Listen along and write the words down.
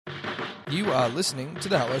You are listening to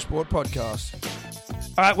the Hello Sport Podcast.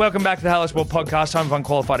 All right, welcome back to the Hello Sport Podcast, home of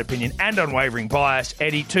unqualified opinion and unwavering bias.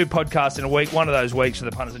 Eddie, 2 podcasts in a week. One of those weeks for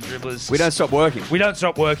the punters and dribblers. We don't stop working. We don't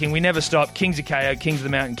stop working. We never stop. Kings of KO, Kings of the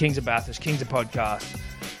Mountain, Kings of Bathurst, Kings of Podcast.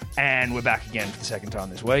 And we're back again for the second time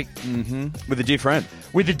this week. Mm-hmm. With a dear friend.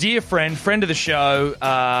 With a dear friend of the show,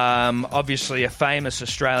 obviously a famous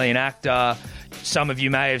Australian actor. Some of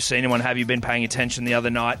you may have seen him on Have You Been Paying Attention the other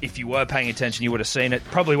night. If you were paying attention, you would have seen it.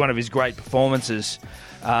 Probably one of his great performances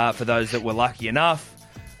for those that were lucky enough.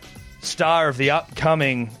 Star of the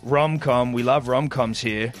upcoming rom-com. We love rom-coms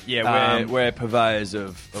here. Yeah, we're purveyors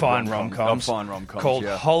of fine rom-coms. Fine rom-coms, called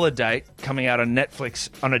Holiday, coming out on Netflix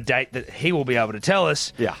on a date that he will be able to tell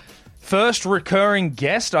us. Yeah. First recurring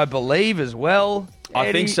guest, I believe, as well.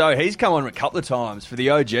 I think so. He's come on a couple of times. For the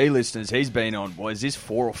OG listeners, he's been on, is this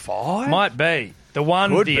 4 or 5? Might be. The one,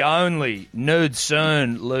 Could the be. only, nude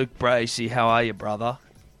soon, Luke Bracey. How are you, brother?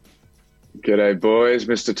 G'day, boys.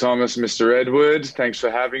 Mr. Thomas, Mr. Edward. Thanks for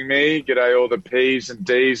having me. G'day, all the P's and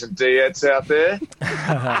D's and D'ettes out there.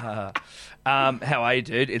 How are you,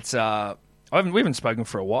 dude? It's we haven't spoken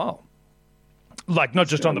for a while. Like, not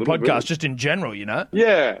just on the podcast, bit. just in general, you know?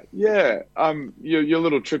 Yeah. Your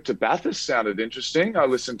little trip to Bathurst sounded interesting. I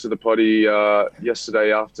listened to the potty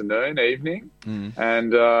yesterday evening.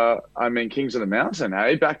 And, Kings of the Mountain,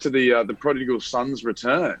 hey? Back to the prodigal son's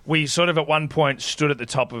return. We sort of at one point stood at the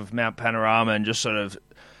top of Mount Panorama and just sort of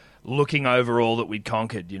looking over all that we'd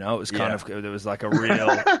conquered, you know? It was kind of, there was like a real,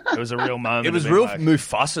 it was a real moment. It was real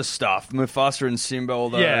Mufasa stuff. Mufasa and Simba,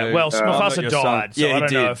 although... Yeah, well, Mufasa died, so yeah, I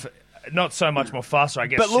don't know did. if... Not so much Mufasa, I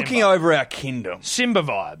guess. But looking Simba. over our kingdom. Simba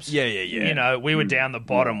vibes. Yeah. You know, we were down the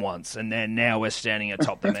bottom once, and then now we're standing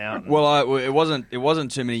atop the mountain. Well, it wasn't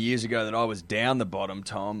too many years ago that I was down the bottom,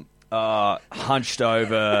 Tom, hunched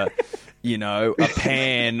over, a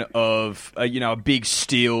pan of, a big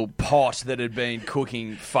steel pot that had been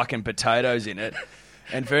cooking fucking potatoes in it.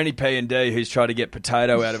 And for any P&D who's tried to get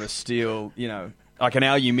potato out of a steel, like an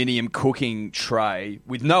aluminium cooking tray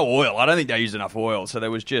with no oil. I don't think they used enough oil, so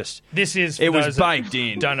there was just... It was baked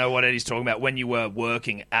in. Don't know what Eddie's talking about when you were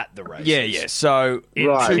working at the races. Yeah. So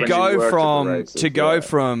Right, to go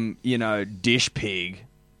from dish pig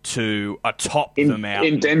to atop the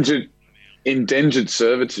mountain, Indentured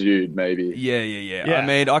servitude, maybe. Yeah. I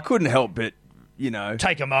mean, I couldn't help but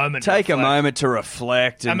take a moment to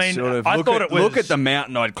reflect and sort of look at the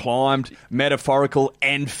mountain I'd climbed, metaphorical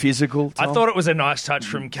and physical. Tom. I thought it was a nice touch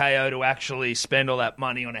from KO to actually spend all that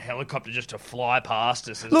money on a helicopter just to fly past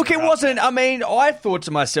us. Look, it wasn't. I mean, I thought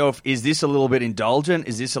to myself, is this a little bit indulgent?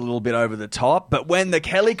 Is this a little bit over the top? But when the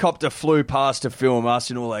helicopter flew past to film us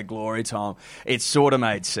in all that glory time, it sort of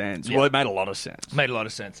made sense. Yeah. Well, it made a lot of sense.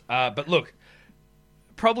 But look,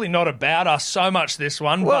 probably not about us so much this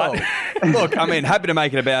one. Well, but look, I mean, happy to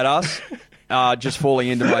make it about us. Just falling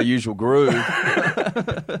into my usual groove.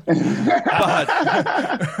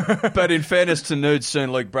 but in fairness to Nude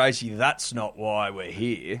Soon Luke Bracey, that's not why we're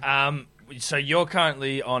here. So you're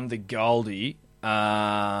currently on the Goldie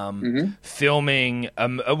filming.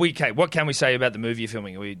 What can we say about the movie you're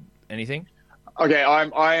filming? Anything? Okay,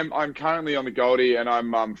 I'm currently on the Goldie and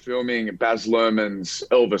I'm filming Baz Luhrmann's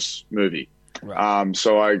Elvis movie. Right.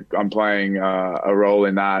 So I'm playing a role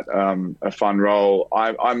in that, a fun role.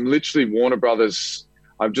 I'm literally Warner Brothers.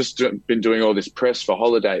 I've just been doing all this press for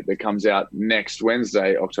Holiday that comes out next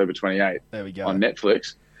Wednesday, October 28th. There we go. On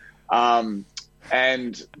Netflix. And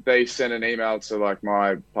they sent an email to like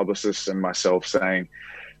my publicist and myself saying,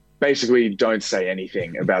 basically, don't say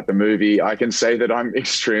anything about the movie. I can say that I'm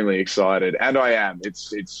extremely excited, and I am.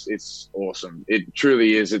 It's awesome. It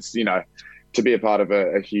truly is. It's to be a part of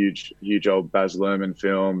a huge old Baz Luhrmann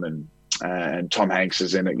film, and Tom Hanks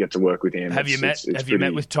is in it. Get to work with him. Have you met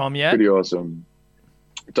with Tom yet? Pretty awesome.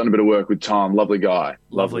 Done a bit of work with Tom. Lovely guy.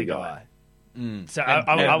 Lovely guy. So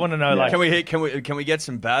I want to know, like, can we get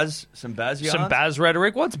some Baz yarns? Some Baz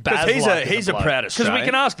rhetoric? What's Baz? He's a proud Australian. Because we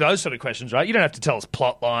can ask those sort of questions, right? You don't have to tell us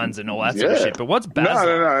plot lines and all that sort of shit. But what's Baz?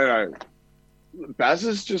 No. Baz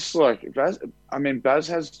is just like Baz. I mean, Baz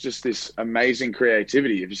has just this amazing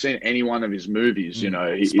creativity. If you've seen any one of his movies,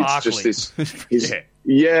 it's just this.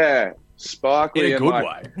 Sparkly in a good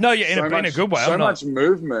way. No, yeah, in a good way. So much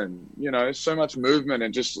movement,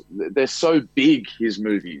 and just they're so big. His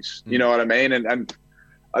movies, you know what I mean, and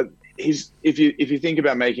if you think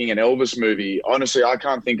about making an Elvis movie, honestly, I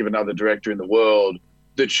can't think of another director in the world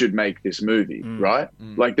that should make this movie, right?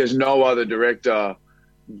 Like, there's no other director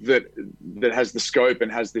that has the scope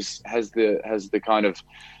and has the kind of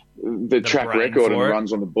the track record and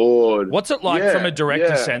runs on the board. What's it like from a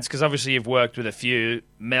director sense? Because obviously you've worked with a few.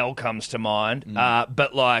 Mel comes to mind,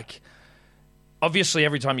 but like, obviously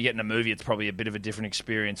every time you get in a movie, it's probably a bit of a different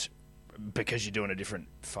experience because you're doing a different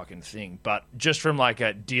fucking thing. But just from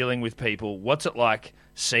like dealing with people, what's it like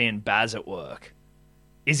seeing Baz at work?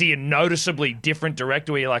 Is he a noticeably different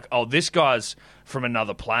director where you're like, oh, this guy's from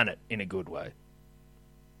another planet in a good way?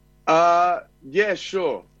 Yeah,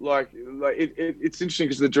 sure. Like it's interesting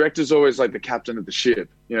because the director's always like the captain of the ship,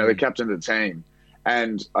 the captain of the team,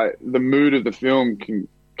 and the mood of the film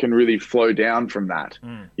can really flow down from that.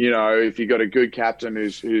 If you got a good captain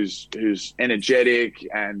who's energetic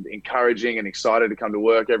and encouraging and excited to come to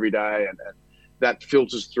work every day, and that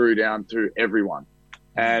filters down through everyone.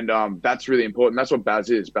 And that's really important. That's what Baz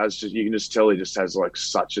is. Baz you can just tell he just has like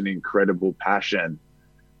such an incredible passion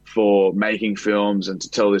for making films and to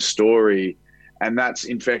tell this story, and that's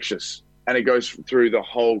infectious. And it goes through the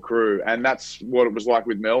whole crew, and that's what it was like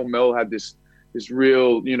with Mel. Mel had this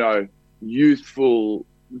real, youthful,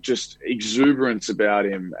 just exuberance about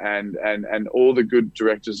him, and all the good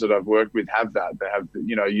directors that I've worked with have that. They have,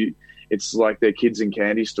 it's like they're kids in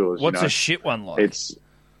candy stores. What's a shit one like?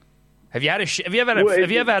 Have you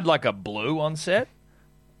ever had like a blue on set?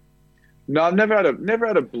 No, I've never had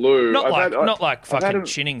a blue. Not like fucking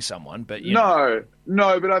chinning someone, but no.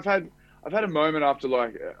 But I've had a moment after,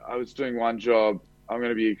 like, I was doing one job. I'm going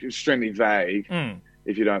to be extremely vague,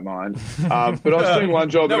 if you don't mind. But I was doing one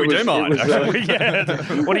job. No, we do mind.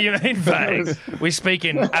 Yeah. What do you mean vague? We speak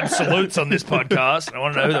in absolutes on this podcast. I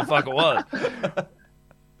want to know who the fuck it was.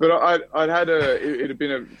 But it had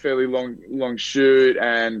been a fairly long shoot,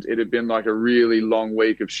 and it had been like a really long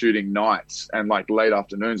week of shooting nights and like late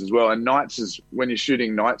afternoons as well. And nights is when you're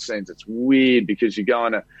shooting night scenes, it's weird because you're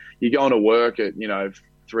going to work at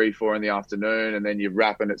 3, 4 in the afternoon, and then you're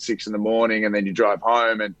wrapping at 6 in the morning, and then you drive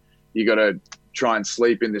home, and you got to try and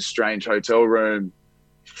sleep in this strange hotel room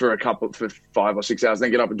for 5 or 6 hours, then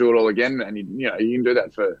get up and do it all again. And you can do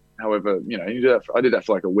that for however you do that. I did that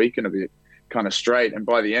for like a week and a bit, kind of straight. And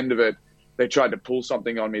by the end of it, they tried to pull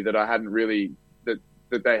something on me that I hadn't really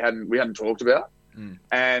we hadn't talked about.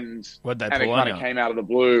 And it kind of came out of the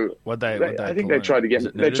blue. I think they tried to get me.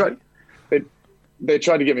 They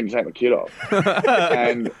tried to get me to take my kid off,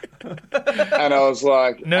 and I was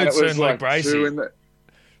like, nerds soon like Bracey.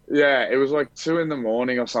 It was like 2 in the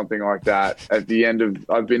morning or something like that. At the end of,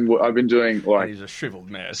 I've been doing like, he's a shriveled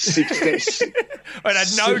mess. 16. I had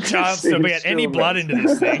no chance to get any blood into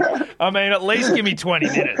this thing. I mean, at least give me 20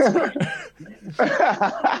 minutes.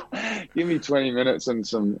 Give me 20 minutes and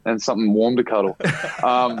something warm to cuddle.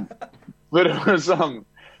 But it was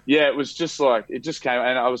it was just like, it just came,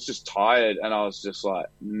 and I was just tired, and I was just like,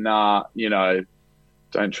 nah,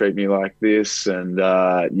 don't treat me like this, and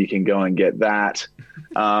you can go and get that.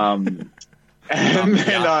 And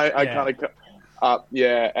then I kind of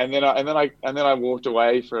and then I walked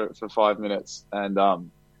away for 5 minutes, and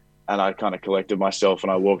I kind of collected myself,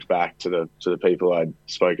 and I walked back to the people I'd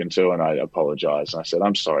spoken to, and I apologized. And I said,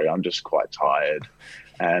 I'm sorry, I'm just quite tired,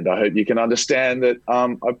 and I hope you can understand that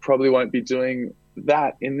I probably won't be doing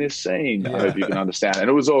that in this scene. I hope you can understand. And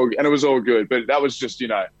it was all good, but that was just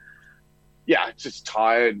just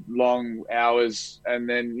tired, long hours, and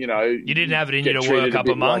then you didn't have it in you to work up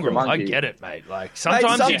a mongrel. I get it, mate. Like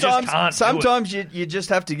sometimes you just can't. Sometimes you just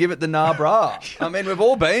have to give it the nah brah. I mean, we've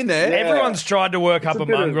all been there. Everyone's tried to work up a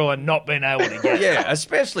mongrel and not been able to get it. Yeah,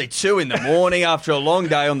 especially 2 in the morning after a long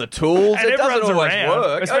day on the tools. And it doesn't always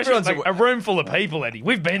work. Especially like a room full of people, Eddie.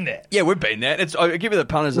 We've been there. Yeah, we've been there. I'll give you the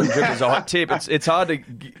punters and drippers a hot tip. It's hard to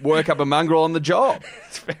work up a mongrel on the job.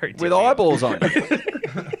 It's very with eyeballs on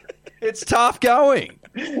it. It's tough going.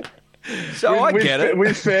 So I get it.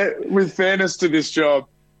 With fairness to this job,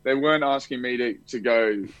 they weren't asking me to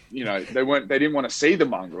go. They didn't want to see the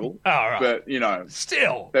mongrel. Oh, right. But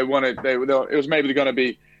still, they wanted. It was maybe going to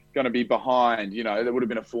be behind. There would have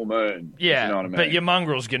been a full moon. Yeah, you know what I mean? But your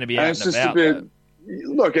mongrel's going to be out and just about.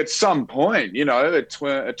 Look, at some point,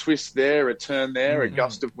 a twist there, a turn there, a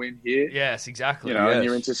gust of wind here. Yes, exactly. And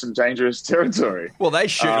you're into some dangerous territory. Well, they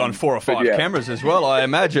shoot on 4 or 5 cameras as well. I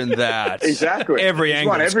imagine that exactly every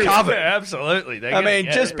angle's covered. Yeah, absolutely.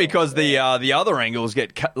 Just because the other angles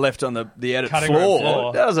get left on the edit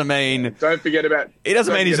floor doesn't mean. Don't forget about. It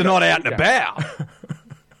doesn't mean he's not out and about.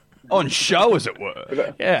 On show, as it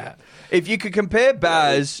were. Yeah. If you could compare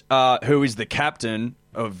Baz, who is the captain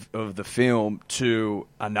of the film, to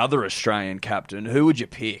another Australian captain, who would you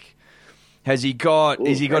pick? Has he got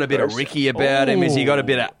a bit of Ricky about him? Has he got a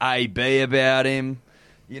bit of AB about him?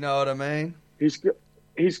 You know what I mean? He's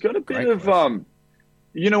got a bit of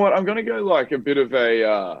you know what? I'm going to go like a bit of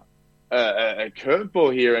a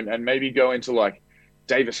curveball here, and maybe go into like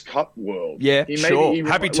Davis Cup world. Yeah, sure.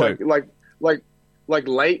 Happy to. like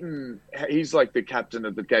Leighton, he's like the captain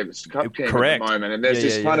of the Davis Cup team Correct. at the moment, and there's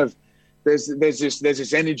this kind of there's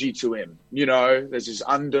this energy to him, you know. There's this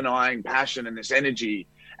undenying passion and this energy,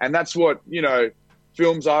 and that's what, you know,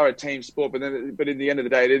 films are a team sport. But in the end of the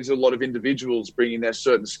day, it is a lot of individuals bringing their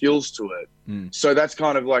certain skills to it. So that's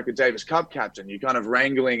kind of like a Davis Cup captain. You're kind of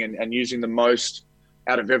wrangling and using the most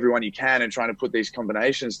out of everyone you can and trying to put these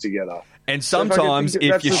combinations together. And sometimes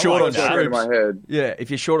if you're short on troops, if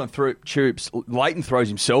you're short on troops, Leighton throws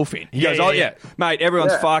himself in. He goes, mate,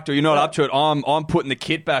 everyone's Yeah. fucked, or you're not up to it. I'm putting the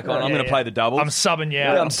kit back on. I'm going to play the double. I'm subbing you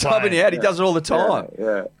out. I'm subbing you out. He does it all the time.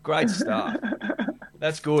 Yeah. Great stuff.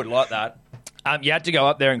 That's good. Like that. You had to go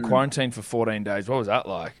up there and quarantine for 14 days. What was that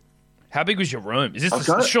like? How big was your room? Is this is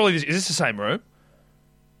this the same room?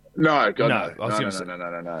 No, God, No, no. I was gonna say-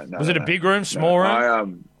 No. Was it a big room, small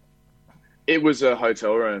room? It was a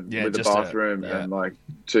hotel room with a just bathroom and like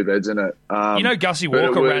 2 beds in it. You know, Gussie but it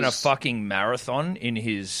Walker ran a was- fucking marathon in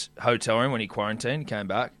his hotel room when he quarantined, came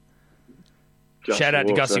back. Gussie Shout out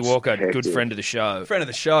to Walker, Gussie that's Walker, good hectic. friend of the show. Friend of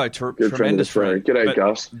the show. Good friend of the Tremendous show. friend. G'day, But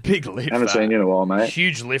Gus. big lift. Haven't seen you in a while, mate.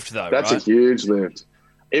 Huge lift though, That's right? a huge lift.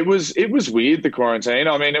 It was weird, the quarantine.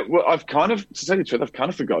 I mean, I've kind of, to tell you the truth, I've kind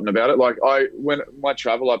of forgotten about it. Like when my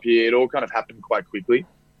travel up here, it all kind of happened quite quickly.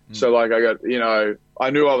 So like I got, you know, I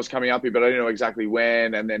knew I was coming up here, but I didn't know exactly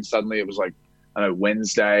when. And then suddenly it was like, I don't know,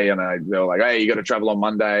 Wednesday, and they were like, hey, you got to travel on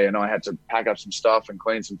Monday. And I had to pack up some stuff and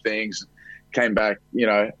clean some things. Came back, you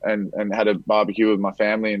know, and had a barbecue with my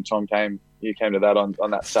family. And Tom came to that on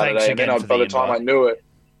that Saturday. Thanks And then again for by the the time I invite. knew it,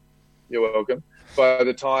 you're welcome. By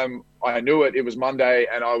the time I knew it, it was Monday,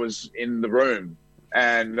 and I was in the room,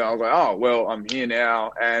 and I was like, "Oh, well, I'm here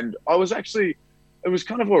now." And I was actually, it was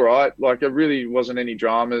kind of all right. Like, it really wasn't any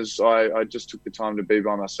dramas. I just took the time to be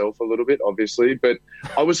by myself a little bit, obviously, but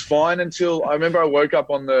I was fine until I remember I woke up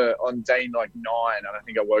on day like 9, and I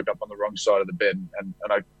think I woke up on the wrong side of the bed, and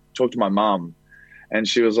I talked to my mum, and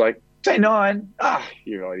she was like, day 9,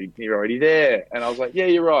 you're already there. And I was like, yeah,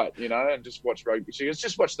 you're right, you know, and just watch rugby. She goes,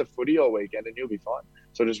 just watch the footy all weekend and you'll be fine.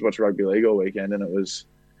 So I just watched rugby league all weekend, and it was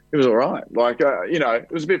all right. Like, you know,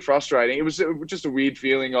 it was a bit frustrating. It was just a weird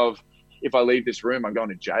feeling of, if I leave this room, I'm going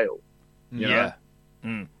to jail. You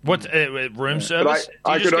know? What room service?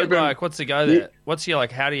 I do you just could get open- like, what's the go there? What's your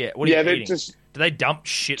like? What are you they're eating? just Do they dump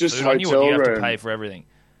shit just food on you, or do you have hotel to room. pay for everything?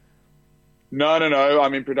 no. I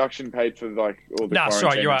mean, production paid for like all the quarantine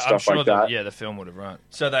Sorry, you're and right. I'm stuff sure like that. the film would have run.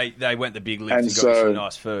 So they went the big lift And and got so- some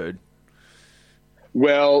nice food.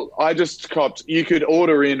 Well, I just copped. You could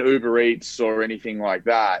order in Uber Eats or anything like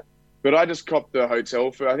that, but I just copped the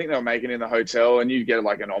hotel food. I think they were making it in the hotel, and you get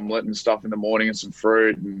like an omelet and stuff in the morning, and some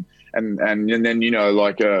fruit, and then, you know,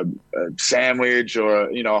 like a sandwich or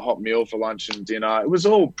a hot meal for lunch and dinner. It was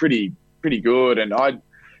all pretty good, and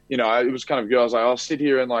it was kind of good. I was like, I'll sit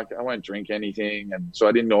here and like I won't drink anything, and so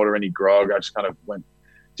I didn't order any grog. I just kind of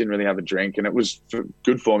didn't really have a drink, and it was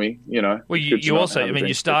good for me, you know. Well, Good to you not also, have I mean, drink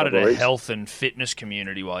you for started couple a weeks. health and fitness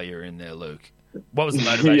community while you were in there, Luke. What was the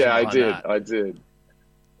motivation Yeah, I behind did. that? I did.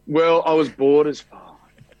 Well, I was bored as fuck.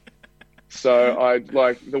 So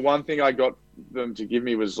the one thing I got them to give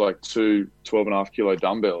me was like 2 12.5 kilo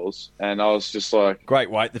dumbbells, and I was just like, Great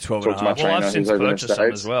weight, the 12 and a Talk to my half. Well, trainer I've since who's over in the purchased some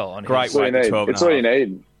States. as well. On Great his- It's all weight, you the need. 12 and It's a all you half.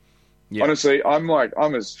 need. Yeah. Honestly, I'm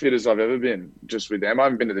as fit as I've ever been just with them. I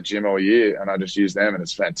haven't been to the gym all year, and I just use them, and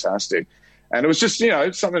it's fantastic. And it was just,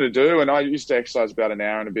 it's something to do. And I used to exercise about an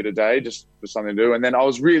hour and a bit a day just for something to do. And then I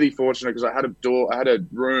was really fortunate because I had a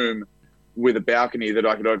room with a balcony that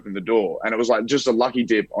I could open the door. And it was like just a lucky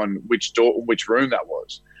dip on which room that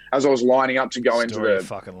was. As I was lining up to go into Story of the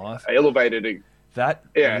fucking life. elevator to, That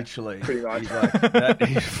Yeah, literally, pretty much. is like, that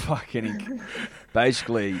is fucking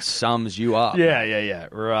basically sums you up. Yeah.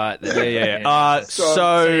 Right. There. Yeah.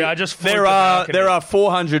 So yeah, I just flipped there the are balcony. there are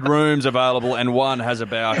 400 rooms available, and one has a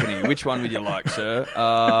balcony. Which one would you like, sir?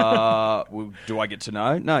 Well, do I get to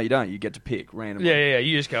know? No, you don't. You get to pick randomly. Yeah.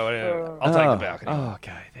 You just go. I'll take the balcony. Oh,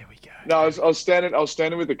 okay, there we go. no, I was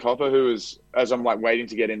standing with the copper who was, as I'm like waiting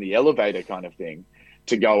to get in the elevator kind of thing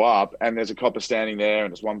to go up. And there's a copper standing there,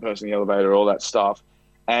 and there's one person in the elevator, all that stuff.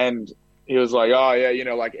 And he was like, oh,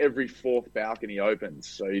 yeah, like every 4th balcony opens.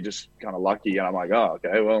 So you're just kind of lucky. And I'm like, oh,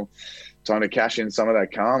 okay, well, time to cash in some of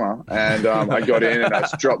that karma. And I got in and I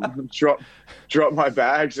just dropped my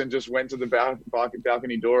bags and just went to the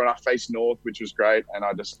balcony door, and I faced north, which was great. And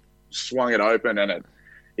I just swung it open, and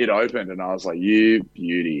it opened. And I was like, you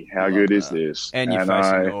beauty, how good is this? And you're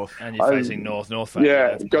facing north. And you're facing north face. Yeah,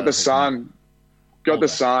 That's got the perfect. sun. All Got the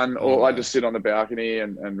day. sun, All or I day. just sit on the balcony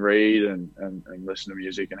and read and listen to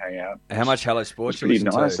music and hang out. How much Hello It's Sports you pretty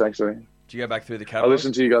listen nice, to? actually. Did you go back through the I catalogue?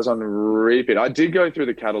 listened to you guys on repeat. I did go through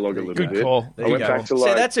the catalogue a little bit. Good call. There I you went go. back to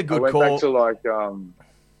See, that's a good call.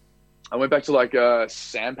 I went back to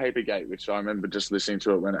Sandpaper Gate, which I remember just listening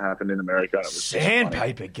to it when it happened in America. And it was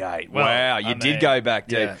Sandpaper Gate. Well, Wow, you did go back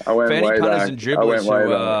deep. yeah. I went For any way punters back. and I dribblers went way who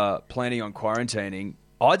back. are planning on quarantining,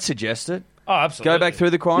 I'd suggest it. Oh, absolutely. Go back through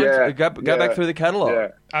the quarantine. Yeah, Go back through the catalogue. Yeah.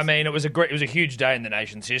 I mean, it was a huge day in the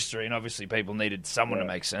nation's history, and obviously people needed someone to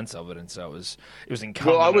make sense of it, and so it was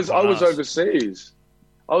incumbent. Well, I was upon us. overseas.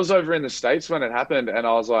 I was over in the States when it happened, and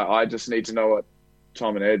I was like, I just need to know what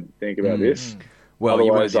Tom and Ed think about this. Well,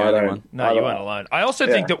 you weren't Otherwise, the I only don't- one. No, you weren't alone. I also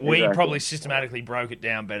think that we exactly. probably systematically broke it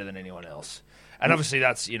down better than anyone else, and obviously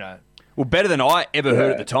that's Well, better than I ever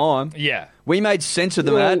heard at the time. yeah, We made sense of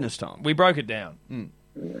the madness, Tom. we broke it down.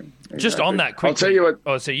 Just Exactly. on that, quickly. I'll tell you what.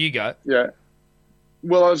 Oh, so you go. Yeah.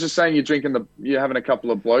 Well, I was just saying, you're having a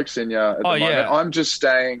couple of blokes in you at the moment.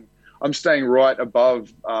 yeah. I'm staying right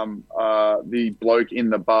above the bloke in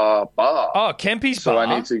the bar. Oh, Kempy's So bar.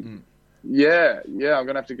 I need to. Yeah, I'm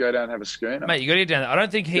gonna have to go down and have a schooner. Mate, you got to get down there. I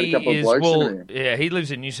don't think Get a he couple of is. blokes Well, in yeah, he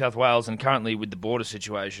lives in New South Wales and currently with the border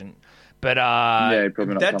situation. But Yeah,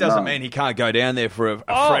 probably not. That come doesn't up. mean he can't go down there for a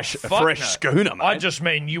fresh fuck no. schooner, mate. I just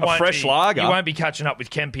mean you A won't fresh be, lager. You won't be catching up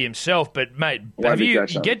with Kempy himself, but mate, Won't be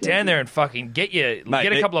catching up get with down Kempy. there and fucking get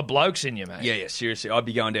a couple of blokes in you, mate. Yeah, seriously. I'd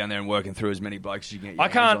be going down there and working through as many blokes as you can get your I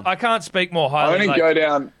hands on. can't speak more I'm highly. gonna Like, go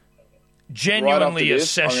down. Right genuinely after a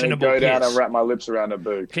this, I'm sessionable gonna go down piss. and wrap my lips around a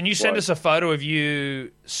boot. Can you send us a photo of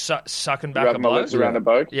you sucking back a wrap my bloke? lips around a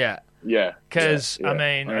boat? Yeah, Yeah. because Yeah. I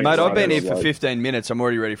mean, I'm Mate, I've been excited here for as 15 minutes. I'm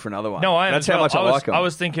already ready for another one. no, I am. That's as how well. much I like them. I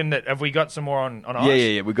was thinking that have we got some more on ice?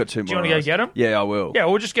 Yeah. We've got two more. Do you want to go on us. get them? Yeah, I will. Yeah,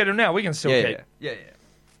 we'll just get them now. We can still Yeah, keep. yeah.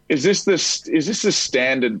 Is this the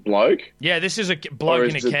standard bloke? Yeah, this is a Or bloke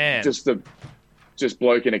is in a it can. Just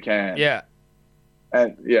bloke in a can. Yeah,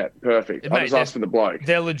 And yeah, perfect. Mate, I just asked for the bloke.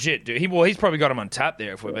 they're legit, dude. He's probably got them on tap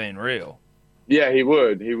there if we're being real. Yeah, he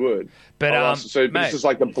would. But So mate, this is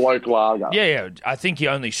like the bloke lager. yeah. I think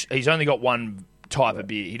he's only got one type of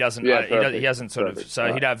beer. He doesn't. Yeah, he hasn't sort of. perfect. So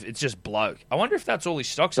Right. he'd have. It's just bloke. I wonder if that's all his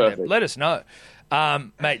stocks in there. Perfect. Let us know,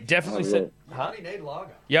 mate. Definitely. Oh, said, You need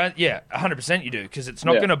lager. yeah, 100% you do because it's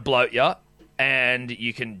not Yeah. going to bloat you, and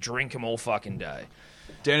you can drink them all fucking day.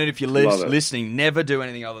 Darren, if you're Love it. listening, never do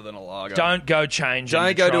anything other than a lager. Don't go change. Don't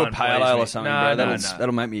and go try to a and pale please ale me. or something, No, bro. no.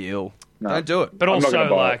 That'll make me ill. No. Don't do it. But I'm not also, gonna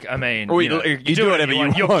buy like, it. I mean, Or you do whatever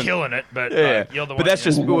you You're want. killing it, but Yeah, you're the one. but that's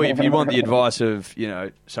you know. just if you want the advice of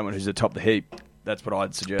someone who's atop the heap. That's what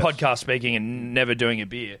I'd suggest. podcast speaking and never doing a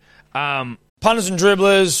beer. Punters and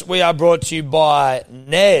dribblers, we are brought to you by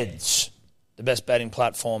Neds, the best betting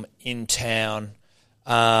platform in town.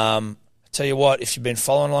 Tell you what, if you've been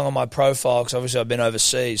following along on my profile, because obviously I've been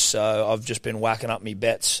overseas, so I've just been whacking up me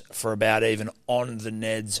bets for about even on the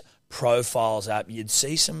Neds profiles app. You'd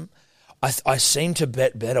see some. I seem to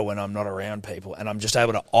bet better when I'm not around people, and I'm just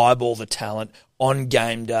able to eyeball the talent on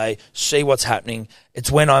game day, see what's happening.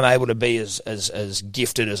 It's when I'm able to be as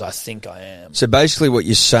gifted as I think I am. So basically what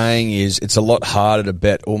you're saying is it's a lot harder to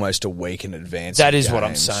bet almost a week in advance. That of is what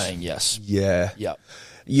I'm games. saying, yes. Yeah. Yep.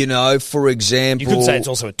 For example... You could say it's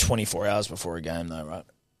also at 24 hours before a game, though, right?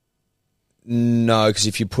 No, because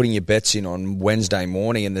if you're putting your bets in on Wednesday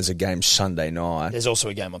morning and there's a game Sunday night... There's also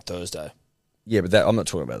a game on Thursday. Yeah, but I'm not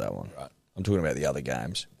talking about that one. Right. I'm talking about the other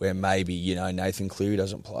games where maybe, Nathan Cleary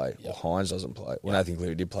doesn't play or Hines doesn't play. Well, Nathan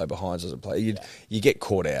Cleary did play, but Hines doesn't play. You get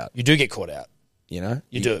caught out, You do get caught out. you know?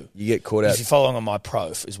 You do. You get caught If out. you're following on my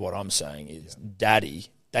prof, is what I'm saying, is daddy.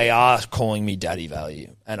 They are calling me daddy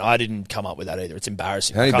value, and I didn't come up with that either. It's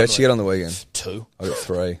embarrassing. How many I can't bets you get believe- on the weekend? 2. I got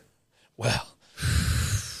 3. Well,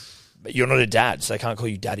 but you're not a dad, so they can't call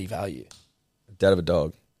you daddy value. Dad of a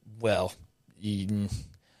dog. Well,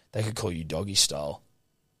 they could call you doggy style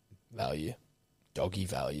value, doggy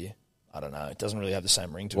value. I don't know. It doesn't really have the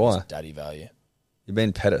same ring to Why? it as daddy value. You've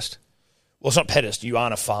been pedest. Well, it's not pedest. You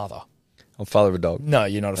aren't a father. I'm father of a dog. No,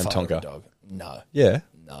 you're not a And father of Tonka. a dog. No, Yeah.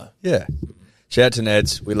 no. Yeah. Shout out to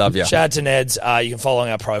Neds. We love you. Shout out to Neds. You can follow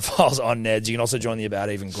our profiles on Neds. You can also join the About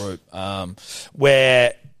Even group,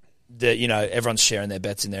 where everyone's sharing their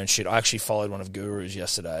bets in there and shit. I actually followed one of Guru's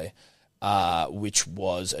yesterday, which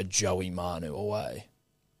was a Joey Manu away.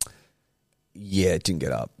 Yeah, it didn't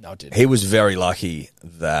get up. No, it didn't. He was very lucky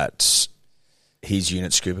that his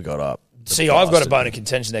unit scooper got up. The See, I've got a bastard. bone of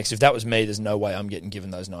contention next. If that was me, there's no way I'm getting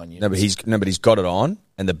given those 9 units. But he's got it on,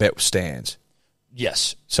 and the bet stands.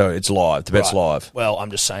 Yes. So it's live. The bet's Right. live. Well,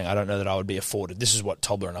 I'm just saying I don't know that I would be afforded. This is what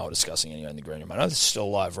Tobler and I were discussing anyway in the green room. I know this is still a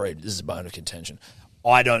live read. This is a bone of contention.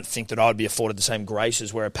 I don't think that I would be afforded the same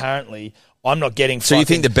graces where apparently I'm not getting So you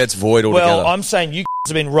think the bet's void altogether? Well, I'm saying you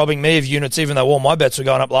have been robbing me of units even though all my bets were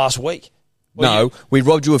going up last week. No, we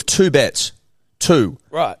robbed you of 2 bets. 2.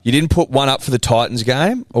 Right. You didn't put one up for the Titans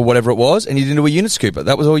game or whatever it was, and you didn't do a unit scooper.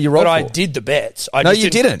 That was all you robbed But for. I did the bets. No, you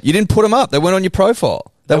didn't. You didn't put them up. They weren't on your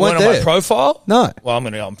profile. They weren't on there. my profile? No. Well,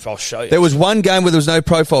 I'll show you. There was one game where there was no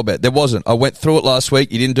profile bet. There wasn't. I went through it last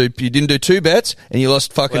week. You didn't do 2 bets, and you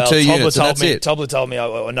lost fucking 2 units. And that's it. Tobler told me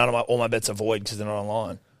all my bets are void because they're not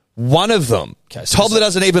online. One of them. Okay, so Tobler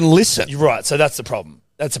doesn't even listen. You're right. So that's the problem.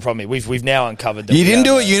 That's the problem. We've now uncovered that. You didn't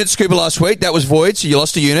do a unit scooper last week. That was void, so you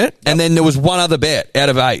lost a unit. Yep. And then there was one other bet out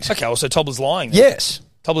of 8. Okay, well, so Tobler's lying then. Yes.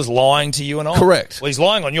 Tobler's lying to you and I. Correct. Well, he's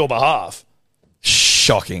lying on your behalf.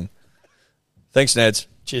 Shocking. Thanks, Neds.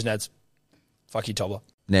 Cheers, Neds. Fuck you, Tobler.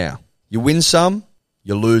 Now, you win some,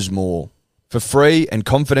 you lose more. For free and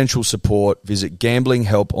confidential support, visit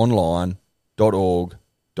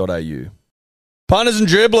gamblinghelponline.org.au. Punters and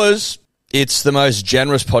dribblers, it's the most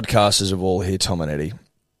generous podcasters of all here, Tom and Eddie.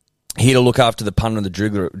 Here to look after the punter and the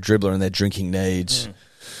dribbler and their drinking needs.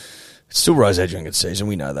 It's still rosé drinking season,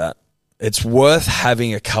 we know that. It's worth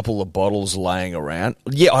having a couple of bottles laying around.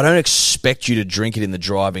 Yeah, I don't expect you to drink it in the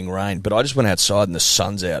driving rain, but I just went outside and the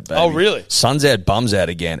sun's out, baby. Oh, really? Sun's out, bum's out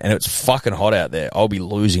again, and it's fucking hot out there. I'll be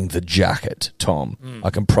losing the jacket, Tom.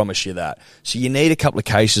 I can promise you that. So you need a couple of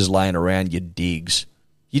cases laying around your digs.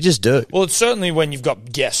 You just do. Well, it's certainly when you've got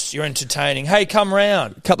guests, you're entertaining. Hey, come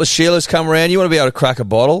round. A couple of Sheilas come around. You want to be able to crack a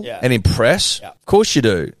bottle and impress? Yeah. Of course you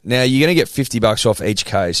do. Now, you're going to get $50 off each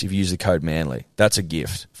case if you use the code MANLY. That's a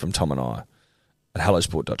gift from Tom and I at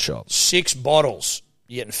hellosport.shop. 6 bottles.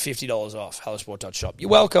 You're getting $50 off. hellosport.shop. You're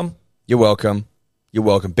welcome. You're welcome. You're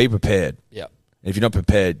welcome. Be prepared. Yeah. And if you're not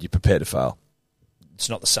prepared, you're prepared to fail. It's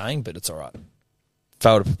not the saying, but it's all right.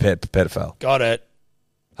 Fail to prepare, prepare to fail. Got it.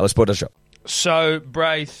 hellosport.shop. So,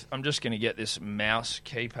 Braith, I'm just going to get this mouse,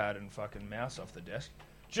 keypad and fucking mouse off the desk.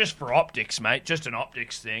 Just for optics, mate. Just an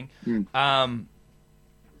optics thing.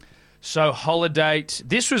 So, Holiday.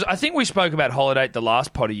 I think we spoke about Holiday the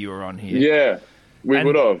last potty you were on here. Yeah, we And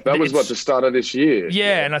would have. That was it's- the start of this year.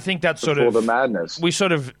 Yeah, and I think that's sort Before of the madness.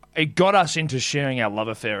 it got us into sharing our love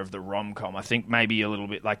affair of the rom-com. I think maybe a little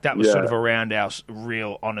bit like that was Yeah. sort of around our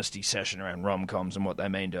real honesty session around rom-coms and what they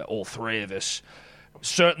mean to all three of us.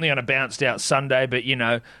 Certainly on a bounced out Sunday, but you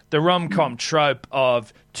know, the rom-com trope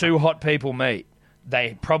of 2 hot people meet.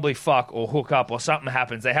 They probably fuck or hook up or something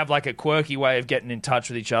happens. They have like a quirky way of getting in touch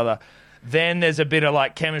with each other. Then there's a bit of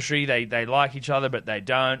like chemistry. They like each other, but they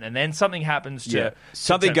don't. And then something happens to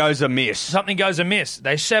Something goes amiss. Something goes amiss.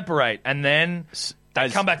 They separate, and then they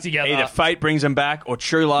come back together. Either fate brings them back, or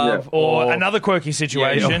true love, or another quirky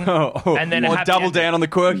situation, and then a or happy double ending. down on the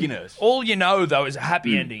quirkiness. All you know, though, is a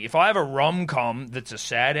happy ending. If I have a rom-com that's a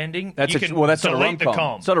sad ending, That's you can that's not a delete the rom-com.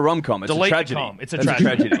 com. It's not a rom-com. It's Delete a tragedy. the com. It's a That's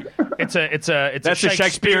tragedy. It's a That's a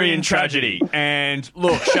Shakespearean tragedy. And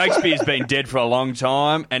look, Shakespeare's been dead for a long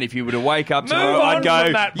time, and if you were to wake up tomorrow, on I'd go,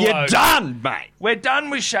 from that you're bloke." done, mate. We're done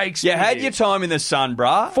with Shakespeare. You had your time in the sun,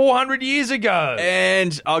 bruh. 400 years ago.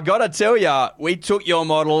 And I got to tell you, we took your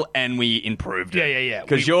model and we improved it. Yeah.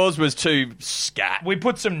 Because yours was too scat. We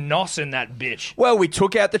put some nos in that bitch. Well, we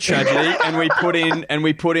took out the tragedy and we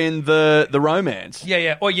put in the romance.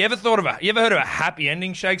 Yeah. Or you ever heard of a happy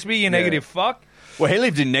ending, Shakespeare? You negative fuck. Well, he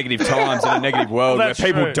lived in negative times in a negative world where that's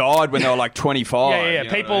people true. died when they were like 25. Yeah. you know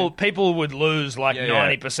what I mean? People would lose like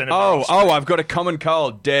 90% of their Oh, I've got a common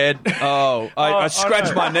cold, dead. I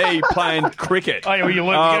scratched my knee playing cricket. Oh, yeah, well,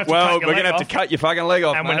 we're gonna have to cut your we're going leg to have to off. cut your fucking leg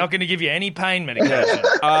off, and mate. we're not going to give you any pain medication.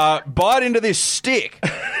 Bite into this stick.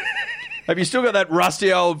 Have you still got that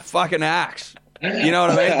rusty old fucking axe? You know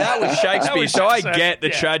what I mean? That was Shakespeare. So I get the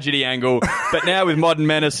tragedy angle, but now with modern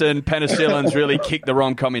medicine, penicillin's really kicked the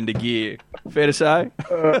rom-com into gear. Fair to say?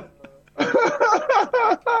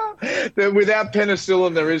 Without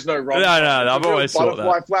penicillin, there is no rom-com. No, I've always thought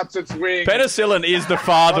Butterfly that. flaps its wings. Penicillin is the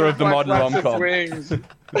father of the modern Butterfly flaps rom-com.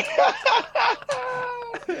 its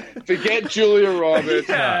wings. Forget Julia Roberts.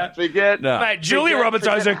 Yeah. Forget. No. Mate, Julia Roberts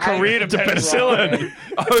owes her career to penicillin.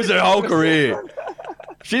 Owes her whole career.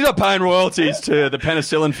 If she's not paying royalties to the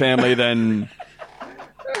penicillin family, then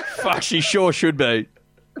fuck, she sure should be.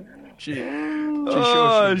 She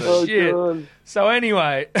sure should be. Shit. God. So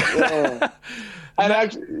anyway, And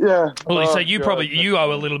actually, yeah. well, so you God. probably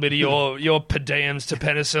owe a little bit of your per diems to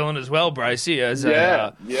penicillin as well, Bracey. As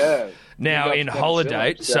Yeah. now Congrats in to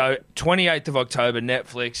Holiday. penicillin. So 28th of October,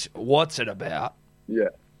 Netflix. What's it about? Yeah.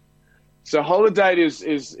 So holiday is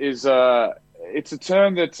it's a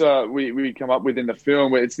term that we come up with in the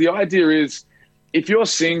film. Where it's the idea is if you're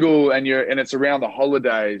single and it's around the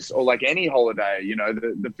holidays or like any holiday, you know,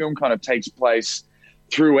 the film kind of takes place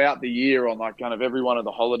throughout the year on like kind of every one of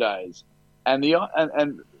the holidays, and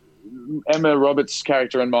Emma Roberts'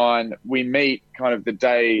 character and mine, we meet kind of the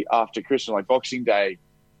day after Christmas, like Boxing Day,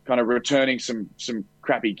 kind of returning some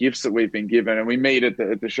crappy gifts that we've been given, and we meet at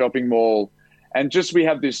the shopping mall, and just we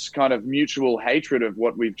have this kind of mutual hatred of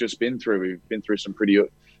what we've just been through. We've been through some pretty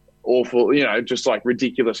awful, just like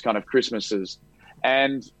ridiculous kind of Christmases,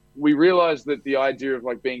 and we realized that the idea of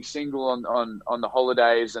like being single on the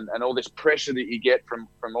holidays and all this pressure that you get from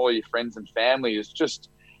all your friends and family is just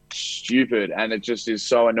stupid, and it just is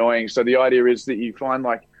so annoying. So the idea is that you find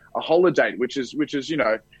like a holiday, which is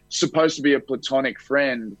supposed to be a platonic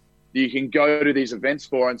friend that you can go to these events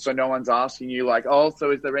for, and so no one's asking you like, oh,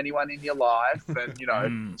 so is there anyone in your life?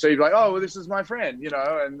 And so you're like, oh, well, this is my friend,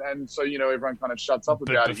 and so everyone kind of shuts up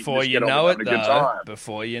about it. Before you know it,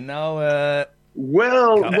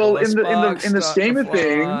 well, in the scheme of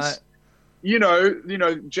things,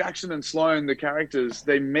 Jackson and Sloane, the characters,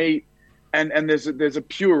 they meet, and there's a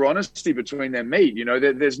pure honesty between their meet.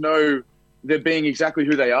 They're being exactly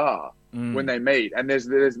who they are when they meet, and there's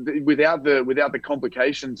without the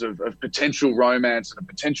complications of potential romance and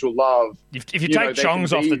potential love. If you take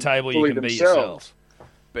chongs off the table, you can be yourself.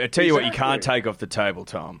 But I tell you what, you can't take off the table,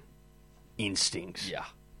 Tom. Instincts. Yeah.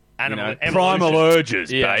 Primal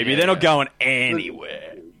urges, baby. They're not going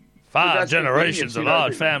anywhere. 5 generations of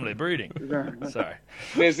large family breeding. Sorry.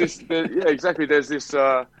 There's this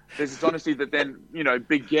honesty that then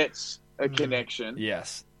begets a connection.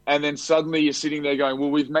 Yes. And then suddenly you're sitting there going,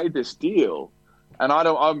 well, we've made this deal, and I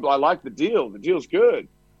like the deal. The deal's good,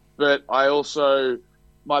 but I also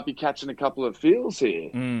might be catching a couple of feels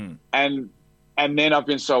here. And then I've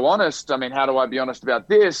been so honest. I mean, how do I be honest about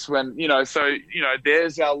this when,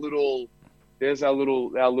 there's our little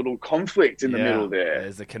conflict in the middle there.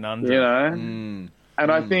 There's a conundrum.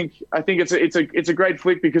 And I think it's a great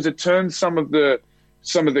flick because it turns some of the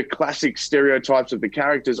classic stereotypes of the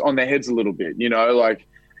characters on their heads a little bit. Like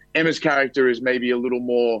Emma's character is maybe a little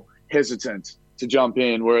more hesitant to jump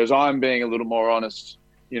in, whereas I'm being a little more honest,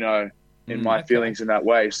 in my feelings in that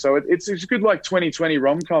way. So it's a good like 2020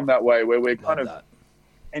 rom-com that way, where we're kind of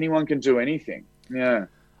anyone can do anything. Yeah.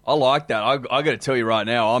 I like that. I got to tell you right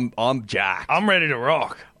now, I'm jacked. I'm ready to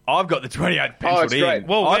rock. I've got the 28th penciled in. Great.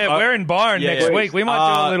 Well, we're in Byron next week. We might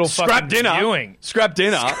do a little scrap dinner. viewing. Scrap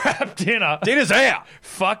dinner. Scrap dinner. Dinner's out.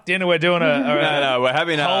 Fuck dinner. We're doing No, we're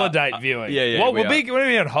having a holiday viewing. Yeah. Well, we'll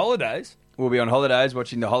be on holidays. We'll be on holidays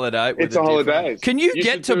watching the holiday. It's a holiday. Can you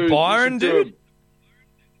get to Byron, dude?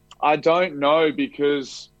 I don't know,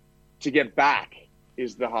 because to get back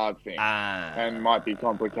is the hard thing and might be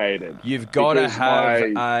complicated. You've got to have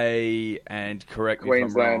and correct me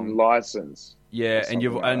Queensland if I'm wrong, license. Yeah,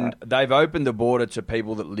 and they've opened the border to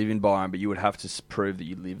people that live in Byron, but you would have to prove that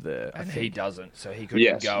you live there. And he doesn't, so he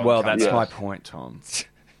couldn't go. Well, that's my point, Tom.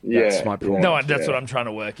 That's my point. No, that's what I'm trying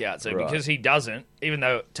to work out. So because he doesn't, even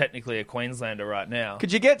though technically a Queenslander right now,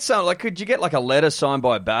 could you get like a letter signed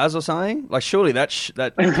by Baz or something? Like surely that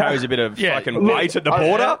carries a bit of fucking weight at the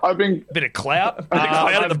border. Bit of clout.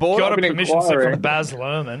 At the border. Got a permission slip from Baz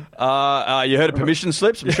Luhrmann. You heard of permission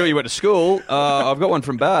slips? I'm sure you went to school. I've got one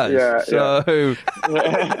from Baz. So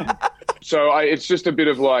it's just a bit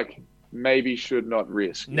of like, maybe should not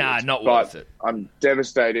risk. Not worth it. I'm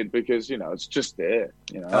devastated because it's just there.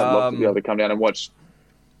 I'd love to be able to come down and watch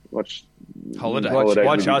Holiday.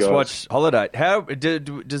 Watch Holiday. How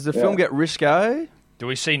does the film get risque? Do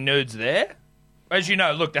we see nudes there? As you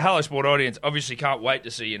know, look, the Hello Sport audience obviously can't wait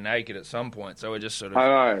to see you naked at some point. So we're just sort of. I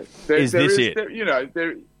know. Is this it?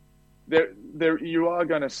 There you are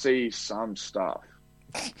going to see some stuff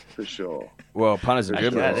for sure. Well, punters are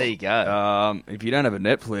good. There you go. If you don't have a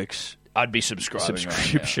Netflix. I'd be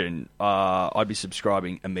subscribing. I'd be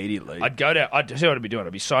subscribing immediately. I'd go down. I'd see what I'd be doing.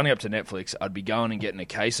 I'd be signing up to Netflix. I'd be going and getting a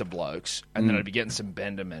case of blokes, and then I'd be getting some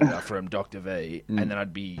Bendamenta from Dr. V, and then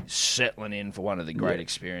I'd be settling in for one of the great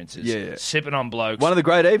experiences. Yeah. Sipping on blokes. One of the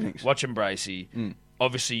great evenings. Watching Bracey.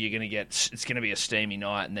 Obviously, you're going to it's going to be a steamy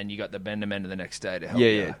night, and then you got the Bendamenta the next day to help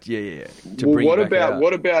you. Yeah.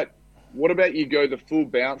 What about you go the full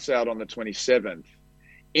bounce out on the 27th?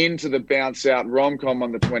 Into the bounce out rom-com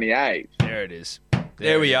on the 28th. There it is.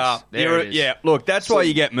 There we are. Yeah, look, that's why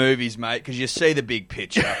you get movies, mate, because you see the big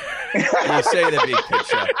picture. You see the big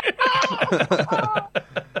picture.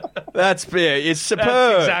 It's superb.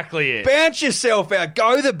 That's exactly it. Bounce yourself out.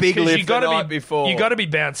 Go the big lift the night before. You got to be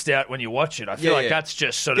bounced out when you watch it. I feel like that's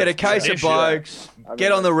just sort get of... Get a case of blokes,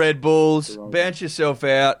 get on the Red Bulls, bounce yourself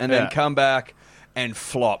out, and then come back and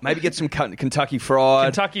flop. Maybe get some Kentucky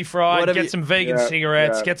Fried. Whatever get some vegan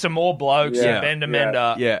cigarettes, get some more blokes, bend a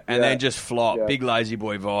mender. Yeah, and then just flop. Yeah. Big lazy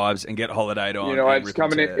boy vibes and get Holiday on. You know,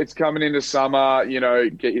 it's coming into summer, you know,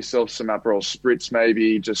 get yourself some Aperol Spritz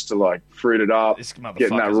maybe just to like fruit it up.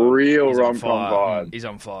 Getting that real rom-com vibe. He's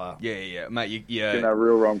on fire. Yeah, mate. Getting that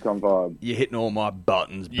real rom-com vibe. You're hitting all my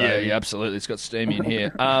buttons, baby. Yeah, absolutely. It's got steamy in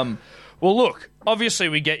here. Well, look, obviously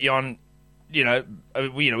we get you on. We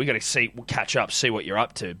got to catch up, see what you're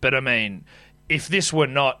up to. But I mean, if this were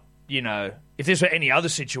not, if this were any other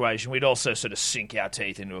situation, we'd also sort of sink our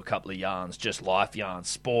teeth into a couple of yarns, just life yarns,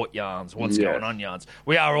 sport yarns, what's going on yarns.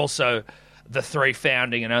 We are also the 3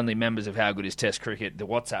 founding and only members of How Good Is Test Cricket, the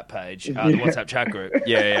WhatsApp page, the WhatsApp chat group.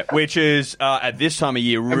 Yeah, which is, at this time of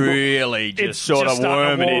year, really just sort of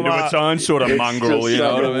worming into its own sort of mongrel, you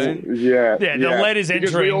know what I mean? Yeah, the lead is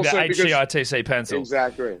entering the HCITC pencil.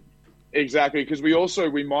 Exactly, because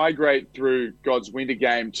we migrate through God's Winter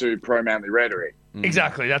Game to Pro Manly Rhetoric.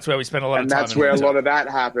 Exactly, that's where we spend a lot of time. And that's where a lot of that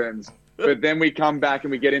happens. But then we come back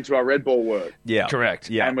and we get into our red ball work. Yeah,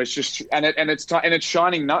 correct. Yeah, and it's just it's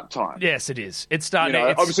shining nut time. Yes, it is. It's starting.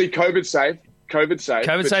 Obviously, COVID safe. COVID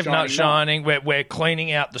safe, nut shining. We're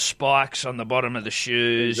cleaning out the spikes on the bottom of the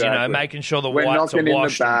shoes. Exactly. Making sure the whites are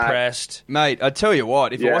washed and pressed. Mate, I tell you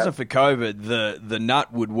what, if it wasn't for COVID, the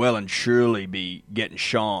nut would well and truly be getting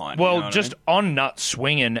shined. Well, on nut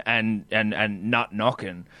swinging and nut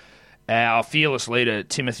knocking. Our fearless leader,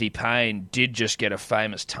 Timothy Payne, did just get a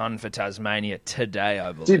famous ton for Tasmania today,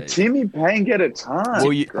 I believe. Did Timmy Payne get a ton?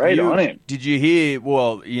 Well, great on him. Did you hear,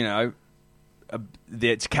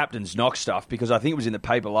 it's captain's knock stuff, because I think it was in the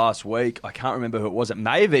paper last week. I can't remember who it was. It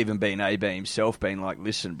may have even been AB himself being like,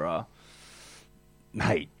 listen, bro,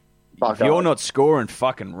 mate, if you're not scoring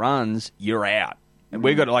fucking runs, you're out. And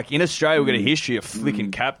we've got, in Australia, we've got a history of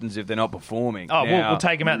flicking captains if they're not performing. Oh, we'll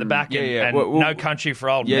take them out the back and no country for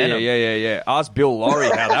old men. Yeah. Ask Bill Laurie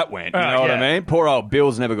how that went. You know what I mean? Poor old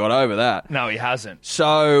Bill's never got over that. No, he hasn't.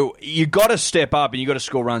 So you got to step up and you got to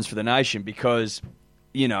score runs for the nation because,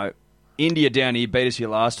 India down here beat us here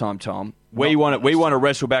last time, Tom. We want to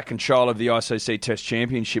wrestle back control of the ICC Test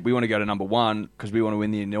Championship. We want to go to number 1 because we want to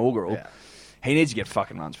win the inaugural. Yeah. He needs to get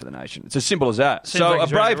fucking runs for the nation. It's as simple as that. A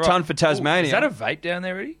brave ton for Tasmania. Is that a vape down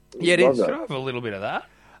there, Eddie? Yeah, it is. Could I have a little bit of that?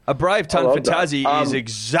 A brave ton for Tassie is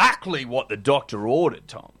exactly what the doctor ordered,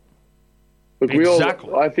 Tom. Look,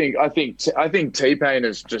 I think T-Pain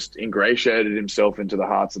has just ingratiated himself into the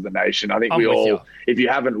hearts of the nation. I think if you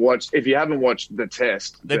haven't watched the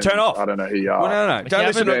test, then turn off. I don't know who you are. Well, no. Don't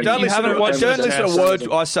listen to a word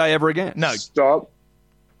I say ever again. No. Stop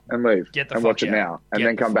and leave and watch it now and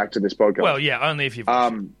then come back to this podcast. Well, yeah, only if you've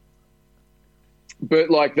watched it.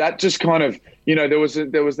 But that just kind of, there was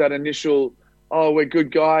that initial, we're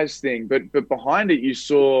good guys thing. But behind it, you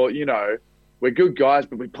saw, we're good guys,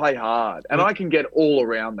 but we play hard. And I can get all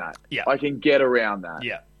around that. Yeah. I can get around that.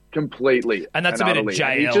 Yeah. Completely. And that's a bit of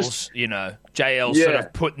JL's, JL sort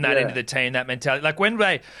of putting that into the team, that mentality. Like when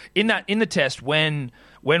in the test, when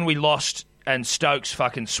we lost and Stokes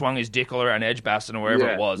fucking swung his dick all around Edgbaston or wherever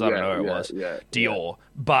it was. I don't know where it was. Dior.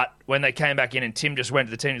 But when they came back in and Tim just went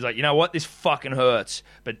to the team, he's like, you know what? This fucking hurts.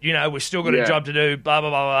 But, we've still got a job to do, blah, blah,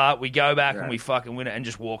 blah, blah. We go back and we fucking win it and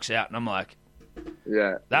just walks out. And I'm like,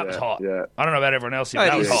 that was hot. Yeah. I don't know about everyone else here, but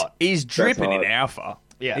that was hot. He's dripping in alpha.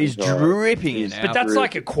 Yeah. He's dripping in alpha. But that's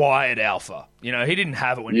like acquired alpha. He didn't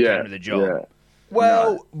have it when he came to the job. Yeah.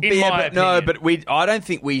 Well, I don't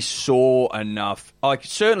think we saw enough.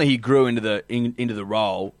 Certainly he grew into the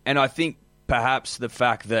role, and I think perhaps the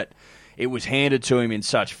fact that it was handed to him in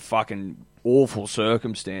such fucking awful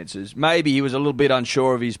circumstances. Maybe he was a little bit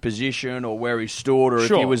unsure of his position or where he stood, or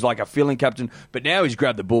if he was like a filling captain. But now he's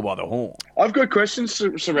grabbed the bull by the horn. I've got questions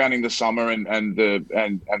surrounding the summer and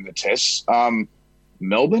the tests.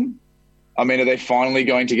 Melbourne, I mean, are they finally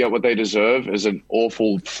going to get what they deserve as an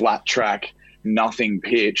awful flat track? Nothing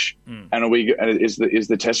pitch, and is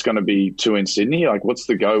the test going to be 2 in Sydney? What's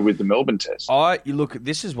the go with the Melbourne test?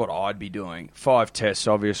 This is what I'd be doing. 5 tests,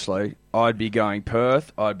 obviously. I'd be going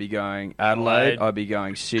Perth. I'd be going Adelaide. I'd be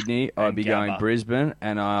going Sydney. I'd be going Brisbane,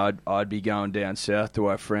 and I'd be going down south to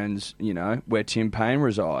our friends, where Tim Payne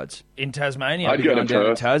resides in Tasmania. I'd be going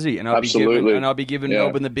down to Tassie, and I'd be giving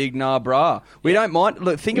Melbourne the big nah brah. We don't mind.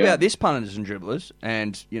 Look, think about this, punters and dribblers,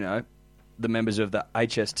 and the members of the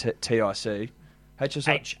HSTIC.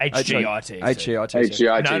 HGITC. HGITC.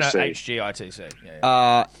 No,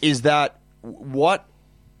 HGITC. Is that what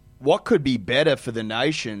could be better for the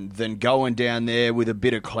nation than going down there with a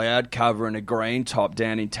bit of cloud cover and a green top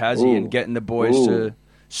down in Tassie and getting the boys to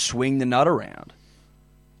swing the nut around?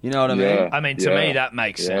 You know what I mean? Yeah. I mean, to me, that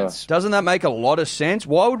makes sense. Doesn't that make a lot of sense?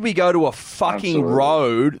 Why would we go to a fucking Absolutely.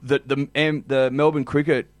 road that the Melbourne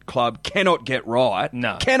Cricket Club cannot get right?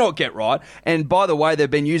 No. Cannot get right. And by the way, they've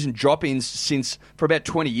been using drop-ins for about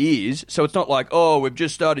 20 years, so it's not like, oh, we've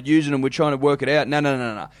just started using them, we're trying to work it out.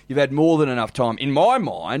 No. You've had more than enough time. In my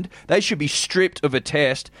mind, they should be stripped of a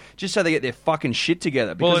test just so they get their fucking shit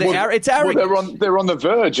together. Because it's arrogant. Well, they're on the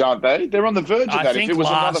verge, aren't they? They're on the verge of I that. think If it was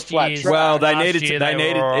another last flat year's- track. Well, they Last needed year to.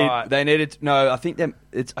 they were all right. They needed. No, I think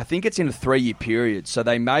it's in a 3-year period. So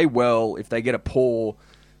they may well, if they get a poor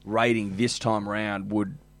rating this time round,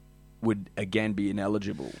 would again be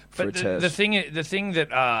ineligible for a But test. the thing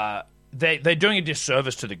that they're doing a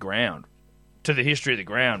disservice to the ground, to the history of the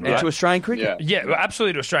ground, right? To Australian cricket. Yeah. Yeah, well,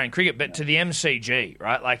 absolutely to Australian cricket, but to the MCG,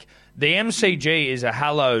 right? Like the MCG is a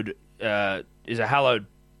hallowed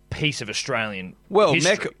piece of Australian Well,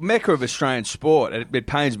 history. Mecca of Australian sport. It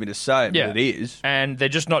pains me to say it, Yeah. but it is. And they're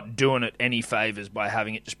just not doing it any favours by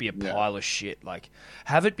having it just be a pile of shit. Like,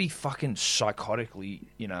 have it be fucking psychotically,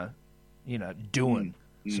 doing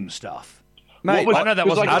some stuff. Mate, I know that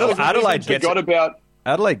wasn't Adelaide gets forgot it. about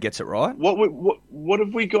Adelaide gets it right. what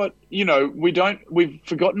have we got? We've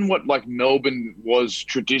forgotten what like Melbourne was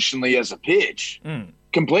traditionally as a pitch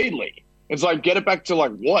completely. It's like, get it back to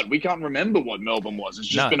like what? We can't remember what Melbourne was. It's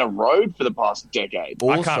just No. been a road for the past decade.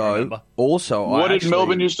 I can't remember. What did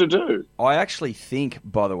Melbourne used to do? I actually think,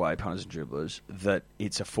 by the way, punters and dribblers, that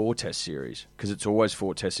it's a 4-test series because it's always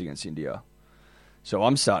 4 tests against India. So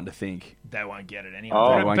I'm starting to think They won't get it anyway.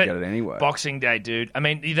 Oh. they won't get it anyway. Boxing Day, dude. I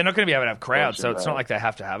mean, they're not going to be able to have crowds, so Boxing it's Day. not like they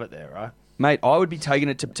have to have it there, right? Mate, I would be taking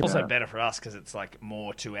it to Also better for us because it's like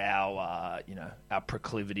more to our, our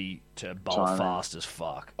proclivity to bowl Timing. fast as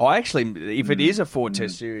fuck. I actually, if it is a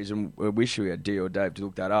 4-test series, and I wish we had D or Dave to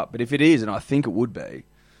look that up, but if it is, and I think it would be,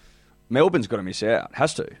 Melbourne's got to miss out.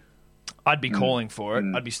 Has to. I'd be calling for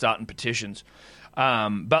it. I'd be starting petitions.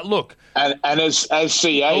 But look, And as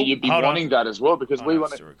CA, you'd be hold wanting that as well because we it's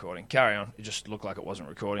want still recording. Carry on. It just looked like it wasn't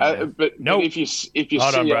recording. But Nope. if you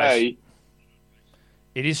Hold on, CA, Brace.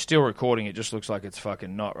 It is still recording. It just looks like it's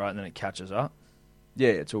fucking not right, and then it catches up. Yeah,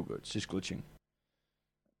 it's all good. It's just glitching.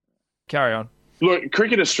 Carry on. look,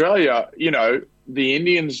 Cricket Australia, the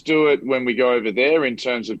Indians do it when we go over there in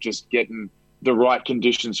terms of just getting the right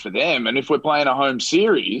conditions for them. And if we're playing a home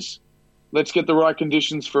series, let's get the right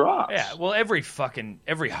conditions for us. Yeah, well, every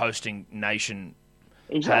hosting nation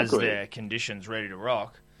has exactly. their conditions ready to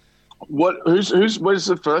rock. What is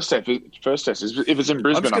the first test? First test is if it's in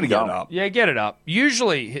Brisbane. I'm just going to get going. it up. Yeah, get it up.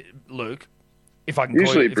 Usually, Luke, if I can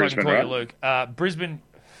Usually call you, Brisbane, you Luke, Brisbane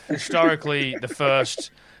historically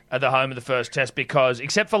the home of the first test because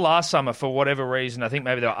except for last summer for whatever reason, I think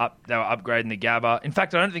maybe they were upgrading the Gabba. In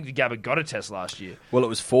fact, I don't think the Gabba got a test last year. Well, it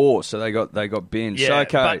was 4, so they got binged. Yeah, So,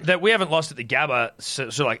 okay. but we haven't lost at the Gabba, sort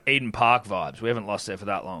of like Eden Park vibes. We haven't lost there for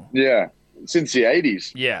that long. Yeah, since the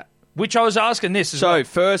 80s. Yeah, which I was asking this. So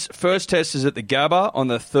first test is at the Gabba on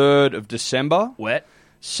the 3rd of December. wet.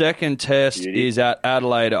 Second test is at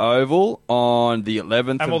Adelaide Oval on the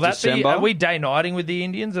 11th And will of that December. be? Are we day nighting with the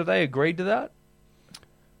Indians? Have they agreed to that?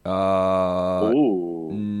 Ooh,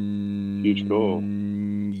 huge call.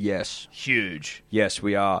 Yes. Huge. Yes,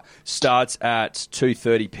 we are. Starts at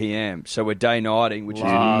 2:30 p.m. So we're day nighting, which is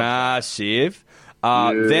Love. massive.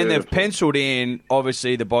 Then they've penciled in,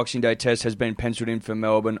 obviously the Boxing Day test has been penciled in for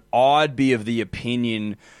Melbourne. I'd be of the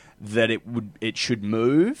opinion that it should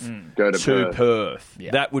move Go to Perth.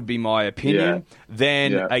 Yeah. That would be my opinion. Yeah.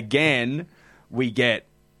 Then Yeah. again, we get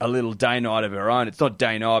a little day night of our own. It's not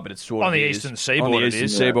day night, but it's sort On of the is. eastern seaboard On the it eastern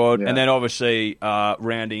is. seaboard, Yeah. and then obviously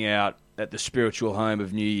rounding out at the spiritual home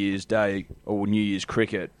of New Year's Day or New Year's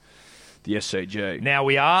cricket, the SCG. Now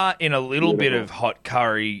we are in a little bit of hot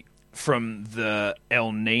curry from the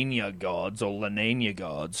El Nino gods or La Nina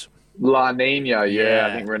gods. La Nina, Yeah.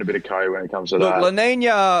 I think we're in a bit of curry when it comes to Look, that. La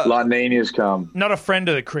Nina. La Nina's come. Not a friend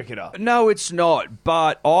of the cricketer. No, it's not.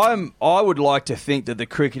 But I would like to think that the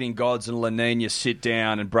cricketing gods and La Nina sit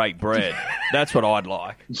down and break bread. That's what I'd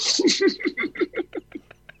like.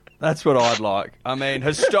 That's what I'd like. I mean,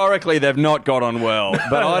 historically, they've not got on well,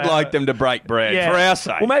 but I'd like them to break bread for our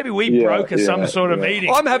sake. Well, maybe we Yeah, broker some yeah, sort of yeah.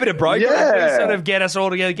 meeting. I'm happy to break bread. Yeah. Sort of get us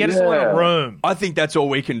all together, get us all in a Yeah. room, I think that's all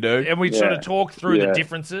we can do. and we sort of Yeah. talk through the Yeah.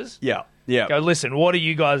 differences. Yeah, yeah. Go, listen, what do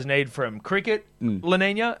you guys need from cricket, La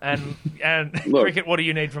Nina, and Look. cricket, what do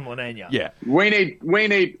you need from La Nina? Yeah. We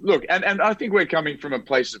need look, and I think we're coming from a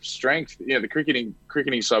place of strength. The cricketing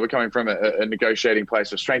side, we're coming from a negotiating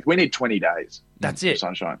place of strength. We need 20 days. That's of it.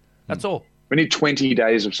 sunshine. That's all. We need 20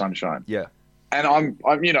 days of sunshine. Yeah. And I'm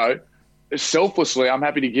selflessly, I'm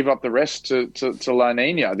happy to give up the rest to La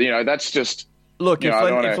Nina. That's just Look, You know, I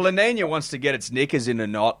don't if La Nina wants to get its knickers in a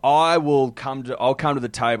knot, I'll come to the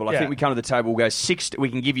table. I Yeah. think we come to the table. We'll go we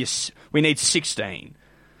can give you. We need 16.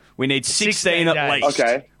 We need 16 at days. least.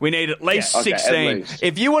 Okay. We need at least Yeah. Okay, 16. at least.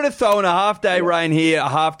 If you want to throw in a half-day rain here, a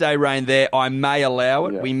half-day rain there, I may allow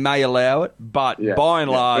it. Yeah. We may allow it. But Yeah. by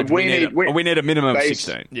and Yeah. large, But we need a minimum of base-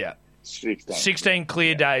 16. Yeah. 16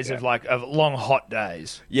 clear days of long hot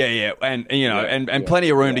days. Yeah. And you know, Yeah. and plenty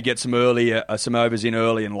of room to get some some overs in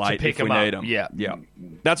early and late pick if we 'em up. need them. Yeah.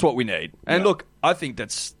 That's what we need. And look, I think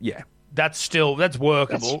that's That's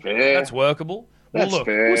workable. That's fair. That's workable. That's well, look,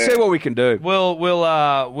 fair. We'll see what we can do.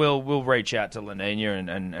 We'll reach out to La Nina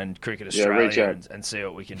and Cricket reach Australia out. and see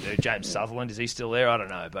what we can do. James Sutherland, is he still there? I don't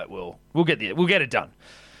know, but we'll get it done.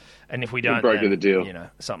 And if we don't, broker then, the deal. you know,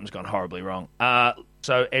 something's gone horribly wrong.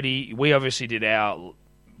 So Eddie, we obviously did our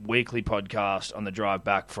weekly podcast on the drive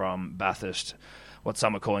back from Bathurst, what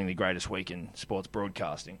some are calling the greatest week in sports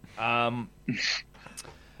broadcasting.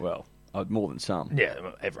 Well, more than some. Yeah,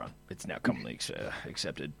 everyone. It's now commonly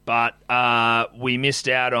accepted. But we missed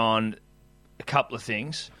out on a couple of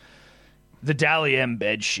things. The Dally M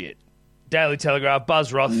bed shit. Daily Telegraph,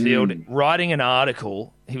 Buzz Rothfield writing an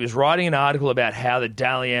article. He was writing an article about how the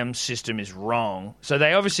Dally M system is wrong. So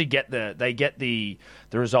they obviously get the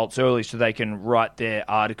results early so they can write their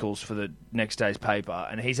articles for the next day's paper.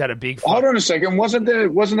 And he's had a big Hold on a second. Wasn't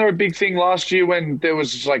there a big thing last year when there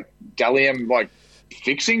was like Dalian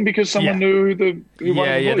fixing because someone knew who won the ball?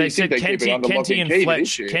 They You'd said think they'd keep it under lock and key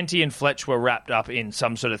this year. Kenty and Fletch were wrapped up in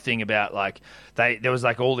some sort of thing about there was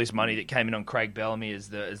all this money that came in on Craig Bellamy as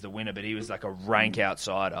the winner, but he was like a rank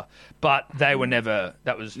outsider. But they were never.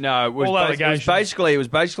 That was No, it was, all allegations. it was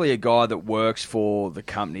basically a guy that works for the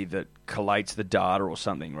company that collates the data or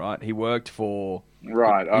something, right? He worked for.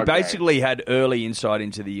 Right. He basically had early insight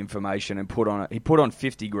into the information and put on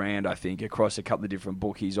 $50,000, I think, across a couple of different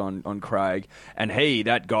bookies on Craig. And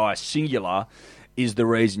that guy, singular, is the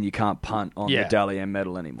reason you can't punt on the Dally M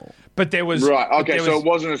medal anymore. But there was Right. Okay. So it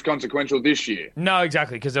wasn't as consequential this year. no,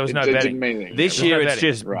 exactly, because there was no It betting. didn't mean anything. This There was year, no it's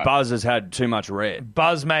betting. just Right. Buzz has had too much red.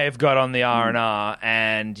 Buzz may have got on the R&R,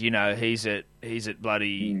 and he's at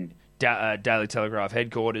bloody Daily Telegraph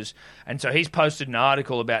headquarters, and so he's posted an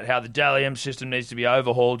article about how the Dally M system needs to be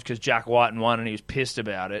overhauled because Jack Whiten won, and he was pissed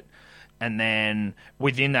about it. And then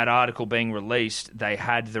within that article being released, they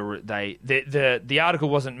had the article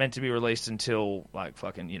wasn't meant to be released until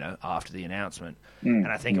after the announcement, and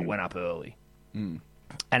I think it went up early, and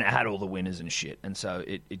it had all the winners and shit, and so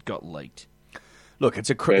it got leaked. Look, it's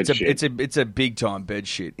a big time bed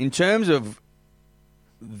shit. In terms of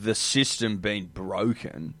the system being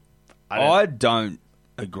broken, I don't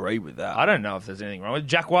agree with that. I don't know if there's anything wrong with it.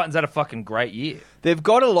 Jack Whiten's had a fucking great year. They've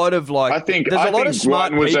got a lot of I think there's a lot of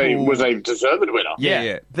smart Whiten people. was a deserved winner.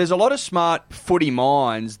 Yeah. There's a lot of smart footy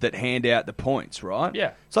minds that hand out the points, right?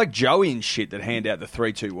 Yeah. It's like Joey and shit that hand out the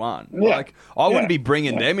 3-2-1. Yeah. I wouldn't be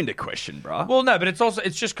bringing them into question, bruh. Well, no, but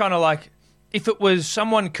it's just kind of like if it was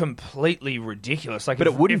someone completely ridiculous, But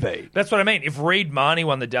it wouldn't be. That's what I mean. If Reed Marnie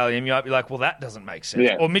won the Dally M, you might be like, well, that doesn't make sense.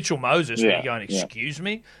 Yeah. Or Mitchell Moses, where you're going, Yeah. excuse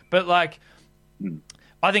me, but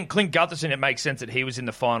I think Clint Gutherson, it makes sense that he was in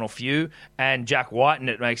the final few, and Jack Whiten,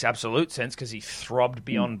 it makes absolute sense because he throbbed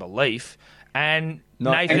beyond belief, and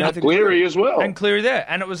Nathan And Cleary as well. and Cleary there,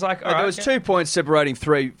 and it was like, all right, There was 2 points separating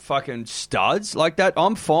 3 fucking studs like that.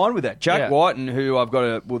 I'm fine with that. Jack Whiten, who I've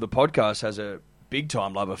got the podcast has a big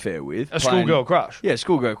time love affair with, a schoolgirl crush. Yeah,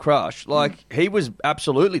 schoolgirl crush. He was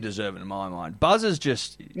absolutely deserving in my mind. Buzz is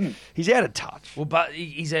just he's out of touch. Well, but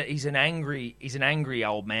he's an angry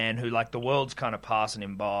old man who the world's kind of passing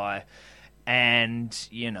him by, and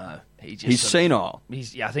He's senile.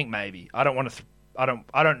 I think maybe I don't want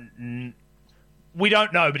to. We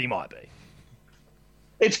don't know, but he might be.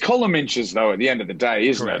 It's column inches, though, at the end of the day,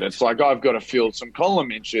 isn't Correct. it? It's like I've got to fill some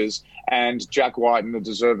column inches, and Jack Whiten, the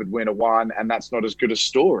deserved winner, won, and that's not as good a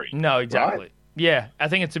story. No, exactly. Right? Yeah, I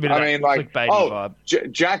think it's a bit of clickbaity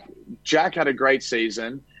vibe. Jack had a great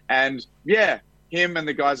season, and him and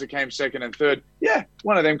the guys that came second and third,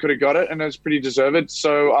 one of them could have got it, and it was pretty deserved.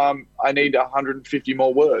 So I need 150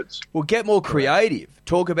 more words. Well, get more creative.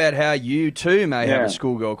 Talk about how you too may have a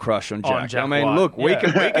schoolgirl crush on Jack. Jack I mean, White. look, we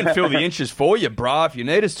can fill the inches for you, brah, if you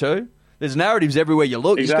need us to. There's narratives everywhere you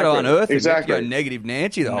look. Exactly. You just got to unearth it. Exactly. You have to go negative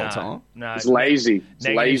Nancy the whole time. No, It's lazy. It's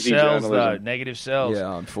negative lazy sells, journalism. Though. Negative sells.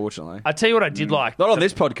 Yeah, unfortunately. I tell you what I did like. Not on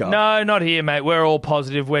this podcast. No, not here, mate. We're all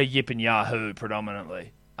positive. We're Yip and Yahoo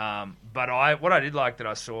predominantly. But what I did like that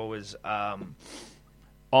I saw was on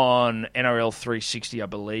NRL 360, I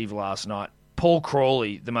believe, last night, Paul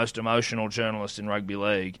Crawley, the most emotional journalist in rugby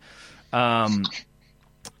league,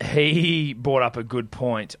 he brought up a good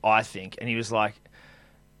point, I think, and he was like,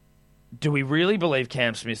 do we really believe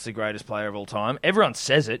Cam Smith's the greatest player of all time? Everyone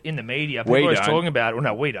says it in the media. People We are always don't. talking about it. Well,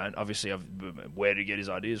 no, we don't. Obviously, where to get his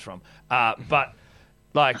ideas from. But,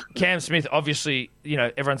 like, Cam Smith, obviously,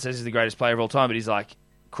 everyone says he's the greatest player of all time, but he's like,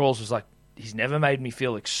 Crawls was like, he's never made me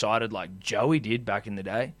feel excited like Joey did back in the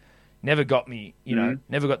day. Never got me,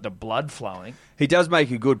 never got the blood flowing. He does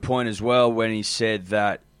make a good point as well when he said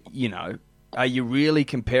that, are you really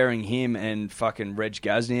comparing him and fucking Reg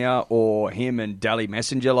Gaznia or him and Dally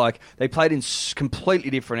Messenger? Like, they played in completely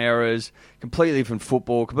different eras, completely different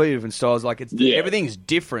football, completely different styles. Like, everything's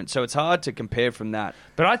different, so it's hard to compare from that.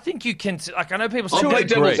 But I think you can, like, I know people say... I'll play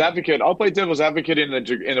devil's advocate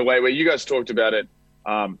in a way where you guys talked about it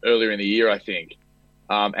earlier in the year, I think.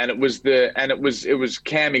 And it was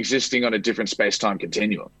Cam existing on a different space-time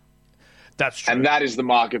continuum. That's true. And that is the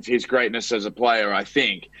mark of his greatness as a player, I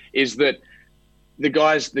think, is that the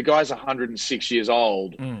guy's 106 years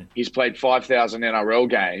old. He's played 5,000 NRL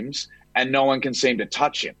games, and no one can seem to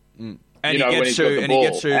touch him. And he gets through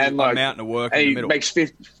a mountain of work in the middle.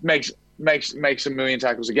 Makes a million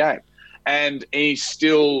tackles a game. And he's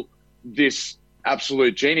still this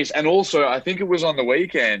absolute genius. And also, I think it was on the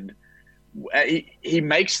weekend, he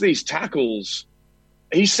makes these tackles.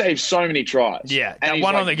 He saves so many tries. Yeah, and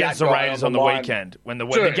that one against the Raiders on the weekend when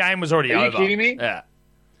the game was already over. Are you kidding me? Yeah.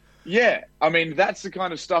 Yeah, I mean, that's the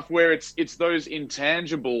kind of stuff where it's those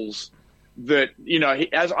intangibles that,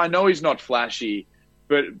 as I know he's not flashy,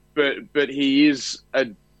 but he is a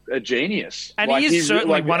genius. And he is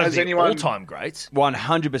certainly one of the all-time greats.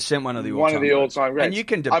 100% one of the all-time greats. And you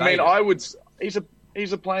can debate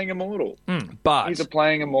he's a playing immortal. But he's a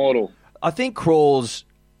playing immortal. I think Crawls,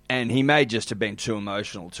 and he may just have been too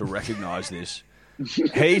emotional to recognise this,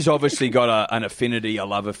 he's obviously got an affinity, a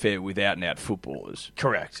love affair with out-and-out footballers.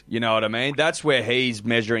 Correct. You know what I mean? That's where he's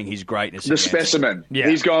measuring his greatness. The specimen. Yeah.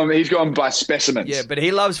 He's gone by specimens. Yeah, but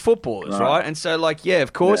he loves footballers, right? And so,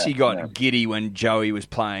 of course he got giddy when Joey was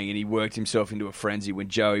playing, and he worked himself into a frenzy when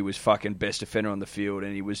Joey was fucking best defender on the field,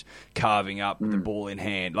 and he was carving up with the ball in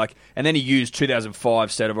hand. And then he used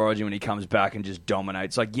 2005 State of Origin when he comes back and just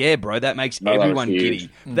dominates. Bro, that makes everyone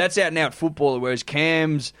giddy. That's out-and-out footballer, whereas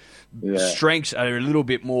Cam's strengths are a little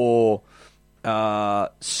bit more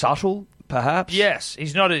subtle, perhaps. Yes,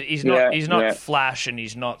 he's not flash, and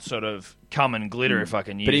he's not sort of come and glitter. If I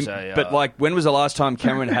can use when was the last time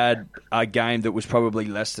Cameron had a game that was probably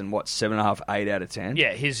less than 7.5, 8 out of 10?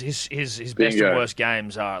 Yeah, his best and worst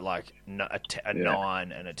games are like a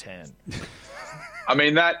 9 and a 10. I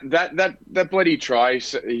mean that bloody try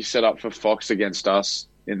he set up for Fox against us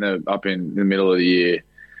up in the middle of the year.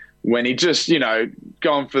 When he just,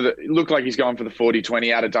 looked like he's going for the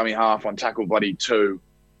 40-20 out of dummy half on tackle bloody 2.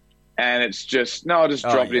 And it's just, I'll just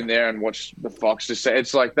drop it in there and watch the Fox just say,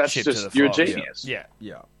 it's like, that's just, you're a genius. Yeah.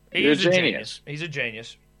 He's a genius. He's a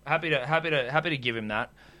genius. Happy to give him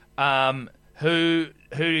that. Who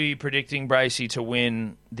are you predicting, Bracey, to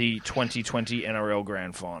win the 2020 NRL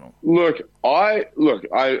Grand Final? Look, I'm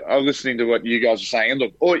listening to what you guys are saying. And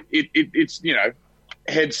look, it's,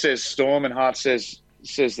 head says Storm and heart says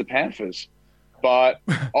the Panthers, but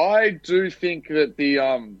I do think that the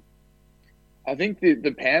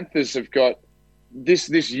Panthers have got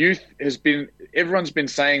this youth has been. Everyone's been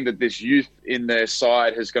saying that this youth in their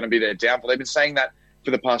side is going to be their downfall. They've been saying that for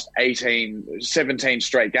the past 17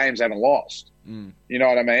 straight games, they haven't lost. You know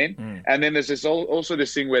what I mean? And then there's also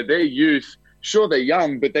this thing where their youth. Sure, they're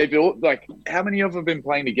young, but they've how many of them have been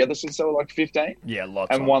playing together since they were 15? Yeah, lots.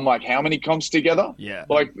 And won how many comps together? Yeah,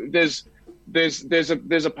 there's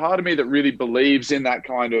a part of me that really believes in that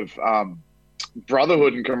kind of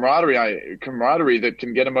brotherhood and camaraderie that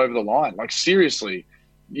can get them over the line. Seriously,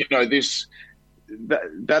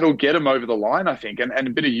 that'll get them over the line, I think, and a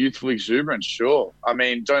bit of youthful exuberance. Sure, I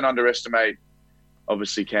mean, don't underestimate.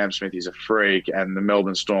 Obviously, Cam Smith is a freak, and the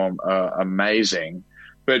Melbourne Storm are amazing.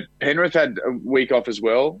 But Penrith had a week off as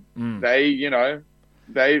well. They're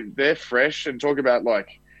fresh, and talk about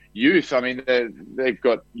youth. I mean, they've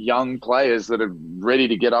got young players that are ready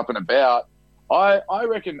to get up and about. I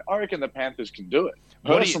reckon the Panthers can do it.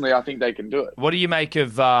 Personally, I think they can do it. What do you make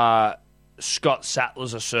of Scott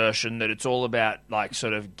Sattler's assertion that it's all about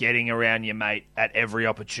sort of getting around your mate at every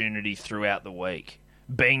opportunity throughout the week,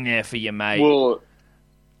 being there for your mate? Well,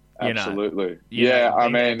 absolutely. Being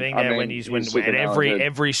there when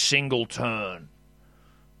every single turn.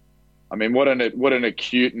 I mean, what an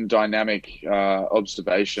acute and dynamic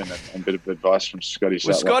observation and bit of advice from Scotty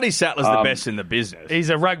Sattler. Well, Scotty Sattler's the best in the business. He's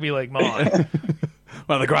a rugby league mind.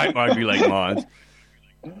 One of the great rugby league minds.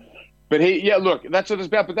 But that's what it's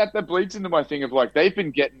about. But that bleeds into my thing of they've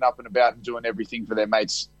been getting up and about and doing everything for their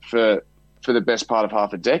mates for for the best part of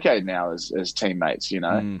half a decade now as teammates. You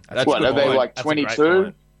know, That's what a good are they point. like That's a great 22?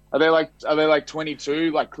 point. Are they like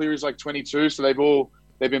 22? Like Cleary's like 22, so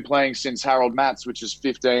they've been playing since Harold Matts, which is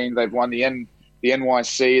 15. They've won the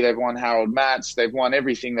NYC. They've won Harold Matts. They've won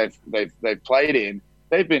everything they've played in.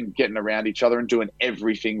 They've been getting around each other and doing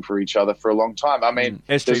everything for each other for a long time. I mean,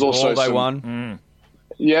 there's also they some, won.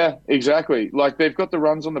 Yeah, exactly. Like they've got the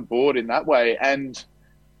runs on the board in that way, and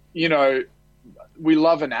you know, we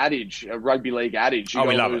love an adage, a rugby league adage. You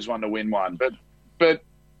gotta lose one to win one, but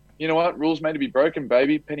you know what? Rules made to be broken,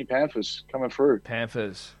 baby. Penny Panthers coming through.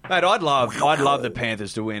 Panthers. Mate, I'd love the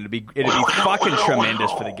Panthers to win. It'd be fucking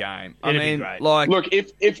tremendous for the game. I It'd be mean, great. like, Look,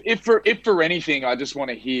 if for anything, I just want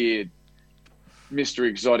to hear Mr.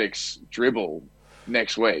 Exotic's dribble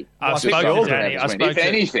next week. I Just spoke so to Danny.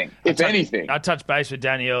 if anything. I touched base with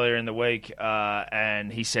Danny earlier in the week,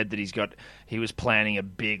 and he said that he was planning a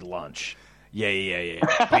big lunch. yeah.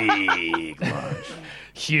 Big lunch.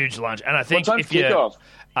 Huge lunch. And I think What time's if you... kickoff?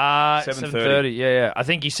 7:30. Yeah. I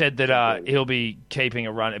think he said that he'll be keeping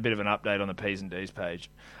a bit of an update on the P's and D's page.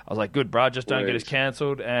 I was like, good, bro, just don't get us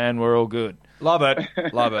cancelled, and we're all good. love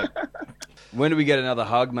it. When do we get another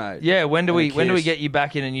hug, mate? Yeah, when do we kiss. get you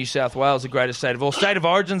back into New South Wales, the greatest state of all? State of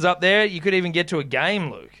Origin's up there. You could even get to a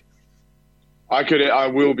game, Luke. I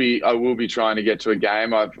will be trying to get to a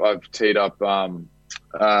game. I've teed up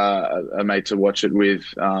a mate to watch it with.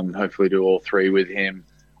 Hopefully, do all three with him,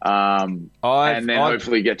 and then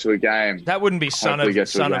hopefully get to a game. That wouldn't be son of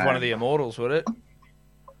one of the Immortals, would it?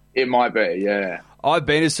 It might be, yeah. I've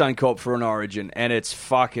been to Suncorp for an Origin, and it's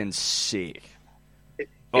fucking sick.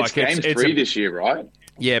 It's game 3 this year, right?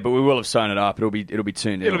 Yeah, but we will have sewn it up. It'll be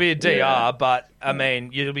 2-0. It'll be a DR, but I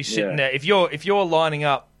mean, you'll be sitting there if you're lining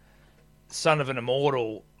up son of an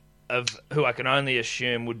Immortal of who I can only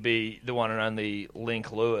assume would be the one and only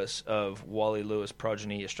Link Lewis of Wally Lewis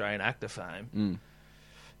progeny Australian actor fame.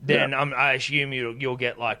 Then I assume you'll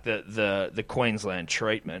get like the Queensland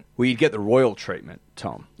treatment. Well, you'd get the royal treatment,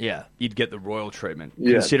 Tom. Yeah. You'd get the royal treatment,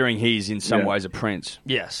 Yeah. considering he's in some ways a prince.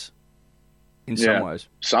 Yes. In some ways.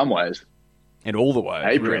 Some ways. In all the ways,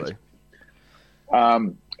 Hey, really.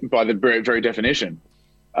 By the very definition,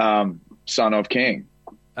 son of king.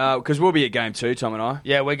 Because we'll be at game 2, Tom and I.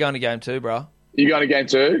 Yeah, we're going to game 2, bro. You going to game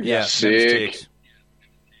 2? Yeah. Sick.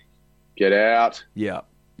 Get out. Yeah.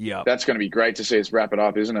 That's going to be great to see us wrap it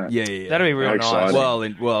up, isn't it? Yeah. That'll be real nice.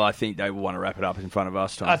 Exciting. Well, I think they will want to wrap it up in front of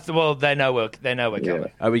us, Tom. They know we're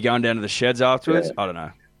coming. Are we going down to the sheds afterwards? Yeah. I don't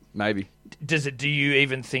know. Maybe. Do you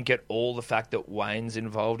even think at all the fact that Wayne's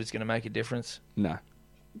involved is going to make a difference? No.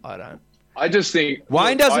 I don't. I just think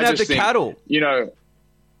Wayne doesn't have the cattle. You know,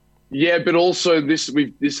 yeah, but also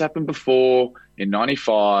this happened before in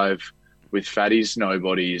 '95 with Fatty's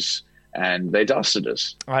Nobodies, and they dusted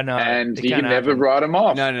us. I know, and it you can can never happen. write them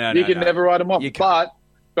off. No. You can never write them off. You can't.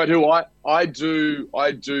 But who I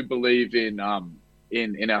do believe in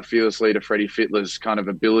our fearless leader Freddie Fittler's kind of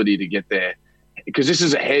ability to get there. Because this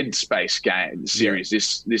is a headspace game series.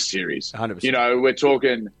 This series, 100%. You know, we're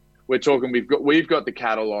talking. We've got the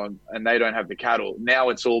cattle on, and they don't have the cattle. Now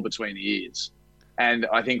it's all between the ears, and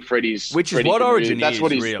I think Freddie what can Origin that's is,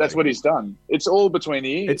 what he's really. that's what he's done. It's all between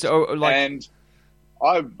the ears. It's like, and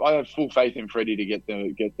I have full faith in Freddie to get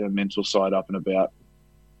the mental side up and about.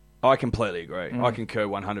 I completely agree. I concur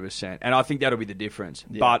 100%. And I think that'll be the difference.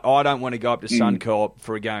 Yeah. But I don't want to go up to Suncorp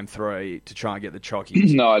for a game 3 to try and get the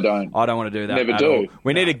chockies. No, I don't. I don't want to do that Never at do. all.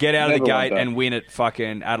 We need to get out of the Never want gate that. and win at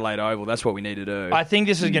fucking Adelaide Oval. That's what we need to do. I think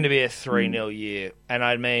this is going to be a 3-0 year, and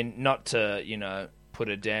I mean not to put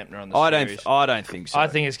a dampener on the series. I don't think so. I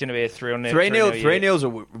think it's going to be a 3-0. 3-0s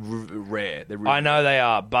are rare. They're I know they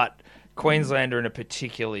are, but Queensland are in a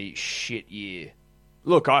particularly shit year.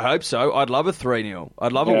 Look, I hope so. I'd love a 3-0.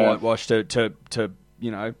 I'd love a whitewash to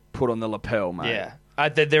put on the lapel, mate. Yeah.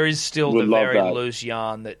 There is still Would the love very that. loose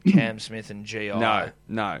yarn that Cam Smith and GI.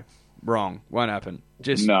 No. Wrong. Won't happen.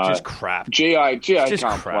 Just crap. GI just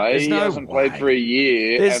can't crap. play. There's He no hasn't way. played for a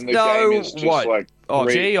year, There's and the no game is just way. like Oh,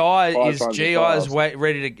 GI five is times GI as is fast.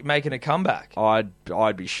 ready to making a comeback.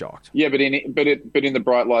 I'd be shocked. Yeah, but in the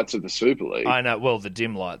bright lights of the Super League, I know. Well, the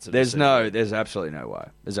dim lights. Of There's the absolutely no way.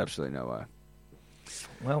 There's absolutely no way.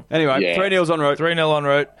 Well, Anyway, Yeah. 3-0's en route. 3-0 en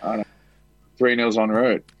route. 3-0's en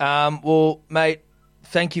route. Well, mate,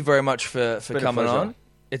 thank you very much for been a coming pleasure. on.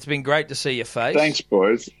 It's been great to see your face. Thanks,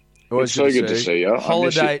 boys. Always It's so good to see you.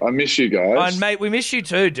 Holiday- I miss you guys. And mate, we miss you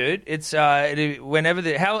too, dude. It's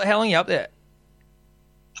whenever how long are you up there?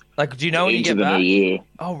 Like, do you know when you into get the back? new year.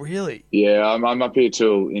 Oh, really? Yeah, I'm up here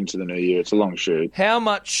till into the new year. It's a long shoot. How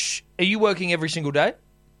much are you working every single day?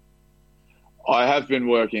 I have been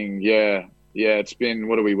working. Yeah. It's been,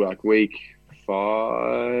 what are we, like week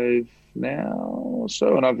 5, now or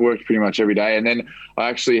so, and I've worked pretty much every day. And then I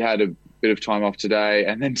actually had a bit of time off today,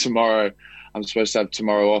 and then tomorrow I'm supposed to have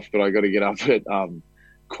tomorrow off, but I got to get up at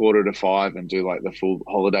 4:45 and do like the full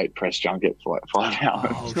holiday press junket for like 5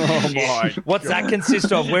 hours. Oh my! What's that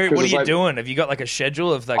consist of? What are you doing? Have you got like a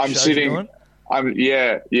schedule of like shows you're doing?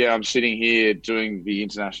 I'm sitting here doing the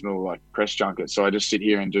international like press junket. So I just sit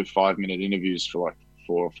here and do 5-minute interviews for like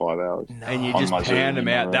 4 or 5 hours. No. And you just pound them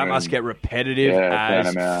out. That must get repetitive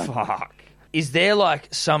as fuck. Is there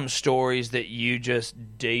like some stories that you just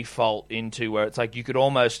default into where it's like you could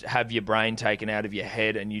almost have your brain taken out of your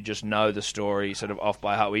head and you just know the story sort of off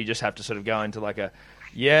by heart, where you just have to sort of go into like a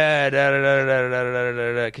because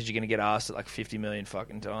you're going to get asked it like 50 million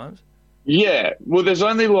fucking times? Yeah. Well, there's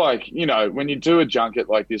only like, when you do a junket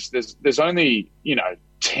like this, there's only,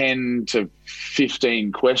 10 to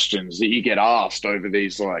 15 questions that you get asked over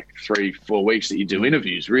these like 3-4 weeks that you do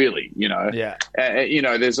interviews, really, Yeah.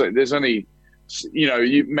 There's only,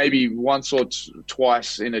 you maybe once or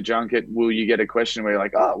twice in a junket will you get a question where you're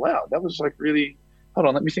like, oh, wow, that was like really, hold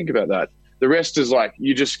on, let me think about that. The rest is like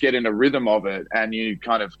you just get in a rhythm of it and you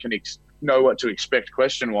kind of can know what to expect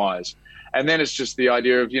question-wise. And then it's just the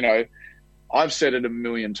idea of, I've said it a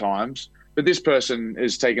million times, but this person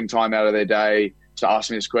is taking time out of their day to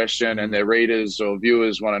ask me this question, and their readers or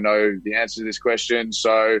viewers want to know the answer to this question.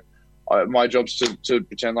 So my job's to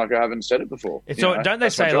pretend like I haven't said it before. Don't they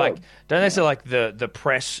say like the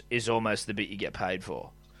press is almost the bit you get paid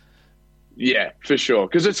for? Yeah, for sure.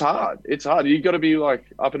 Because it's hard. It's hard. You got to be like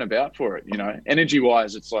up and about for it. Energy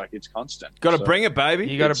wise, it's like it's constant. Got to bring it, baby.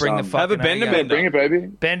 You got to bring the fucking. Have a bender. Bring it, baby.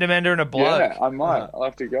 Bender and a bloke. Yeah, I might. I'll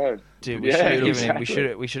have to go. Dude, we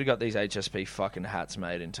should have got these HSP fucking hats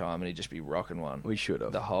made in time, and he'd just be rocking one. We should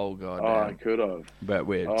have the whole goddamn. Oh, I could have, but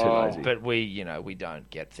we're too lazy. But we don't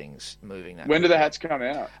get things moving. When do the hats come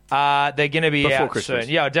out? They're going to be before out Christmas.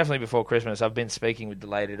 soon. Yeah, definitely before Christmas. I've been speaking with the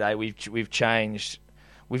lady today. We've changed.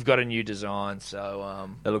 We've got a new design, so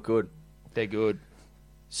they look good. They're good.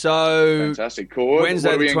 So fantastic. Cord.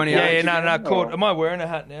 Wednesday the 28th. No. Cord. Am I wearing a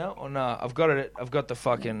hat now or no? I've got it. I've got the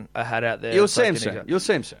fucking a hat out there. You'll see him soon.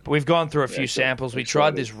 But we've gone through a few samples. We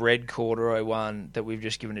tried this red corduroy one that we've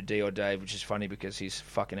just given to D or Dave, which is funny because he's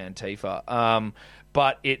fucking Antifa.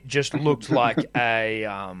 But it just looked like a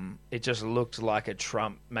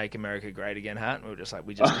Trump "Make America Great Again" hat, and we were just like,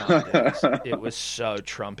 we just can't do this. It was so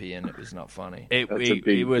Trumpy, and it was not funny. It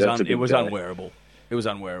was unwearable. It was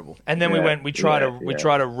unwearable. And then we tried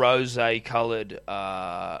a rose coloured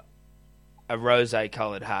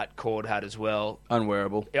hat, cord hat as well.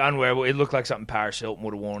 Unwearable. It looked like something Paris Hilton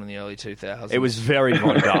would have worn in the early 2000s. It was very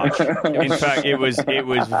Von Dutch. In fact, it was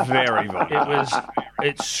very Von Dutch.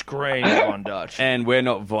 It screamed Von Dutch. And we're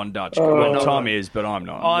not Von Dutch. Well, Tom is, but I'm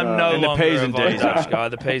not. I'm no and longer the P's a and Von D's Dutch guy.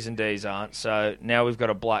 The P's and D's aren't. So now we've got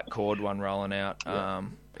a black cord one rolling out.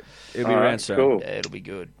 It'll be around soon. Cool. Yeah, it'll be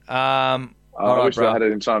good. I wish I had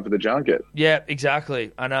it in time for the junket. Yeah,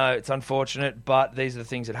 exactly. I know it's unfortunate, but these are the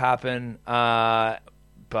things that happen. But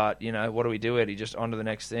what do we do, Eddie? Just on to the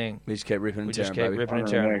next thing. We just keep ripping and tearing, ripping and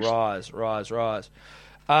tearing. Rise.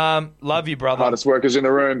 Love you, brother. Hardest workers in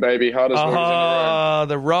the room, baby. Hardest workers in the room.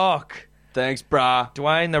 The Rock. Thanks, brah.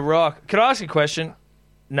 Dwayne the Rock. Could I ask you a question?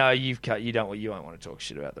 No, you don't want to talk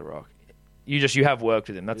shit about the Rock. You have worked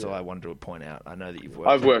with him. That's all I wanted to point out. I know that you've worked.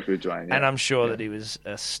 I've worked with Dwayne, and I'm sure that he was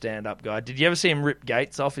a stand-up guy. Did you ever see him rip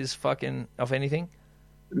gates off anything?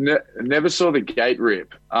 Never saw the gate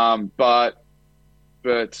rip. But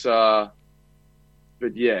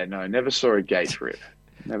yeah, no, never saw a gate rip.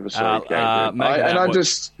 Never saw a gate rip.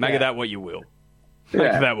 Make of that what you will.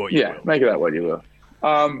 Make of that what you will. Make of that what you will.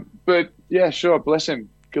 But yeah, sure. Bless him.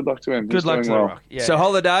 Good luck to him. Good luck to the Rock. Yeah. So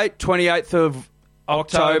holiday, 28th of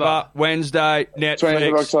October, Wednesday,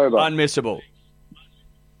 Netflix, October. Unmissable.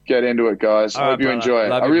 Get into it, guys. All right, hope you brother. enjoy it.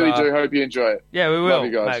 Love I you, really brother. do hope you enjoy it. Yeah, we will. Love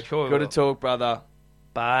you guys. Mate, cool. Good to talk, brother.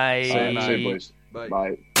 Bye. See you soon, boys.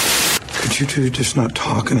 Bye. Could you two just not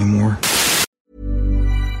talk anymore?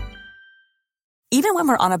 Even when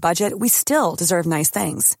we're on a budget, we still deserve nice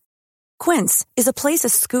things. Quince is a place to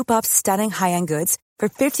scoop up stunning high-end goods for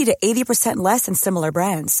 50 to 80% less than similar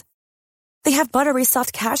brands. They have buttery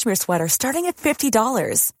soft cashmere sweaters starting at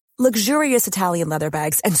 $50, luxurious Italian leather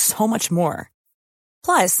bags, and so much more.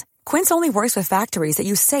 Plus, Quince only works with factories that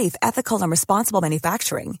use safe, ethical, and responsible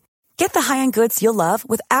manufacturing. Get the high-end goods you'll love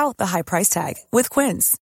without the high price tag with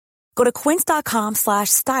Quince. Go to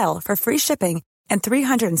quince.com/style for free shipping and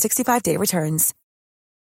 365-day returns.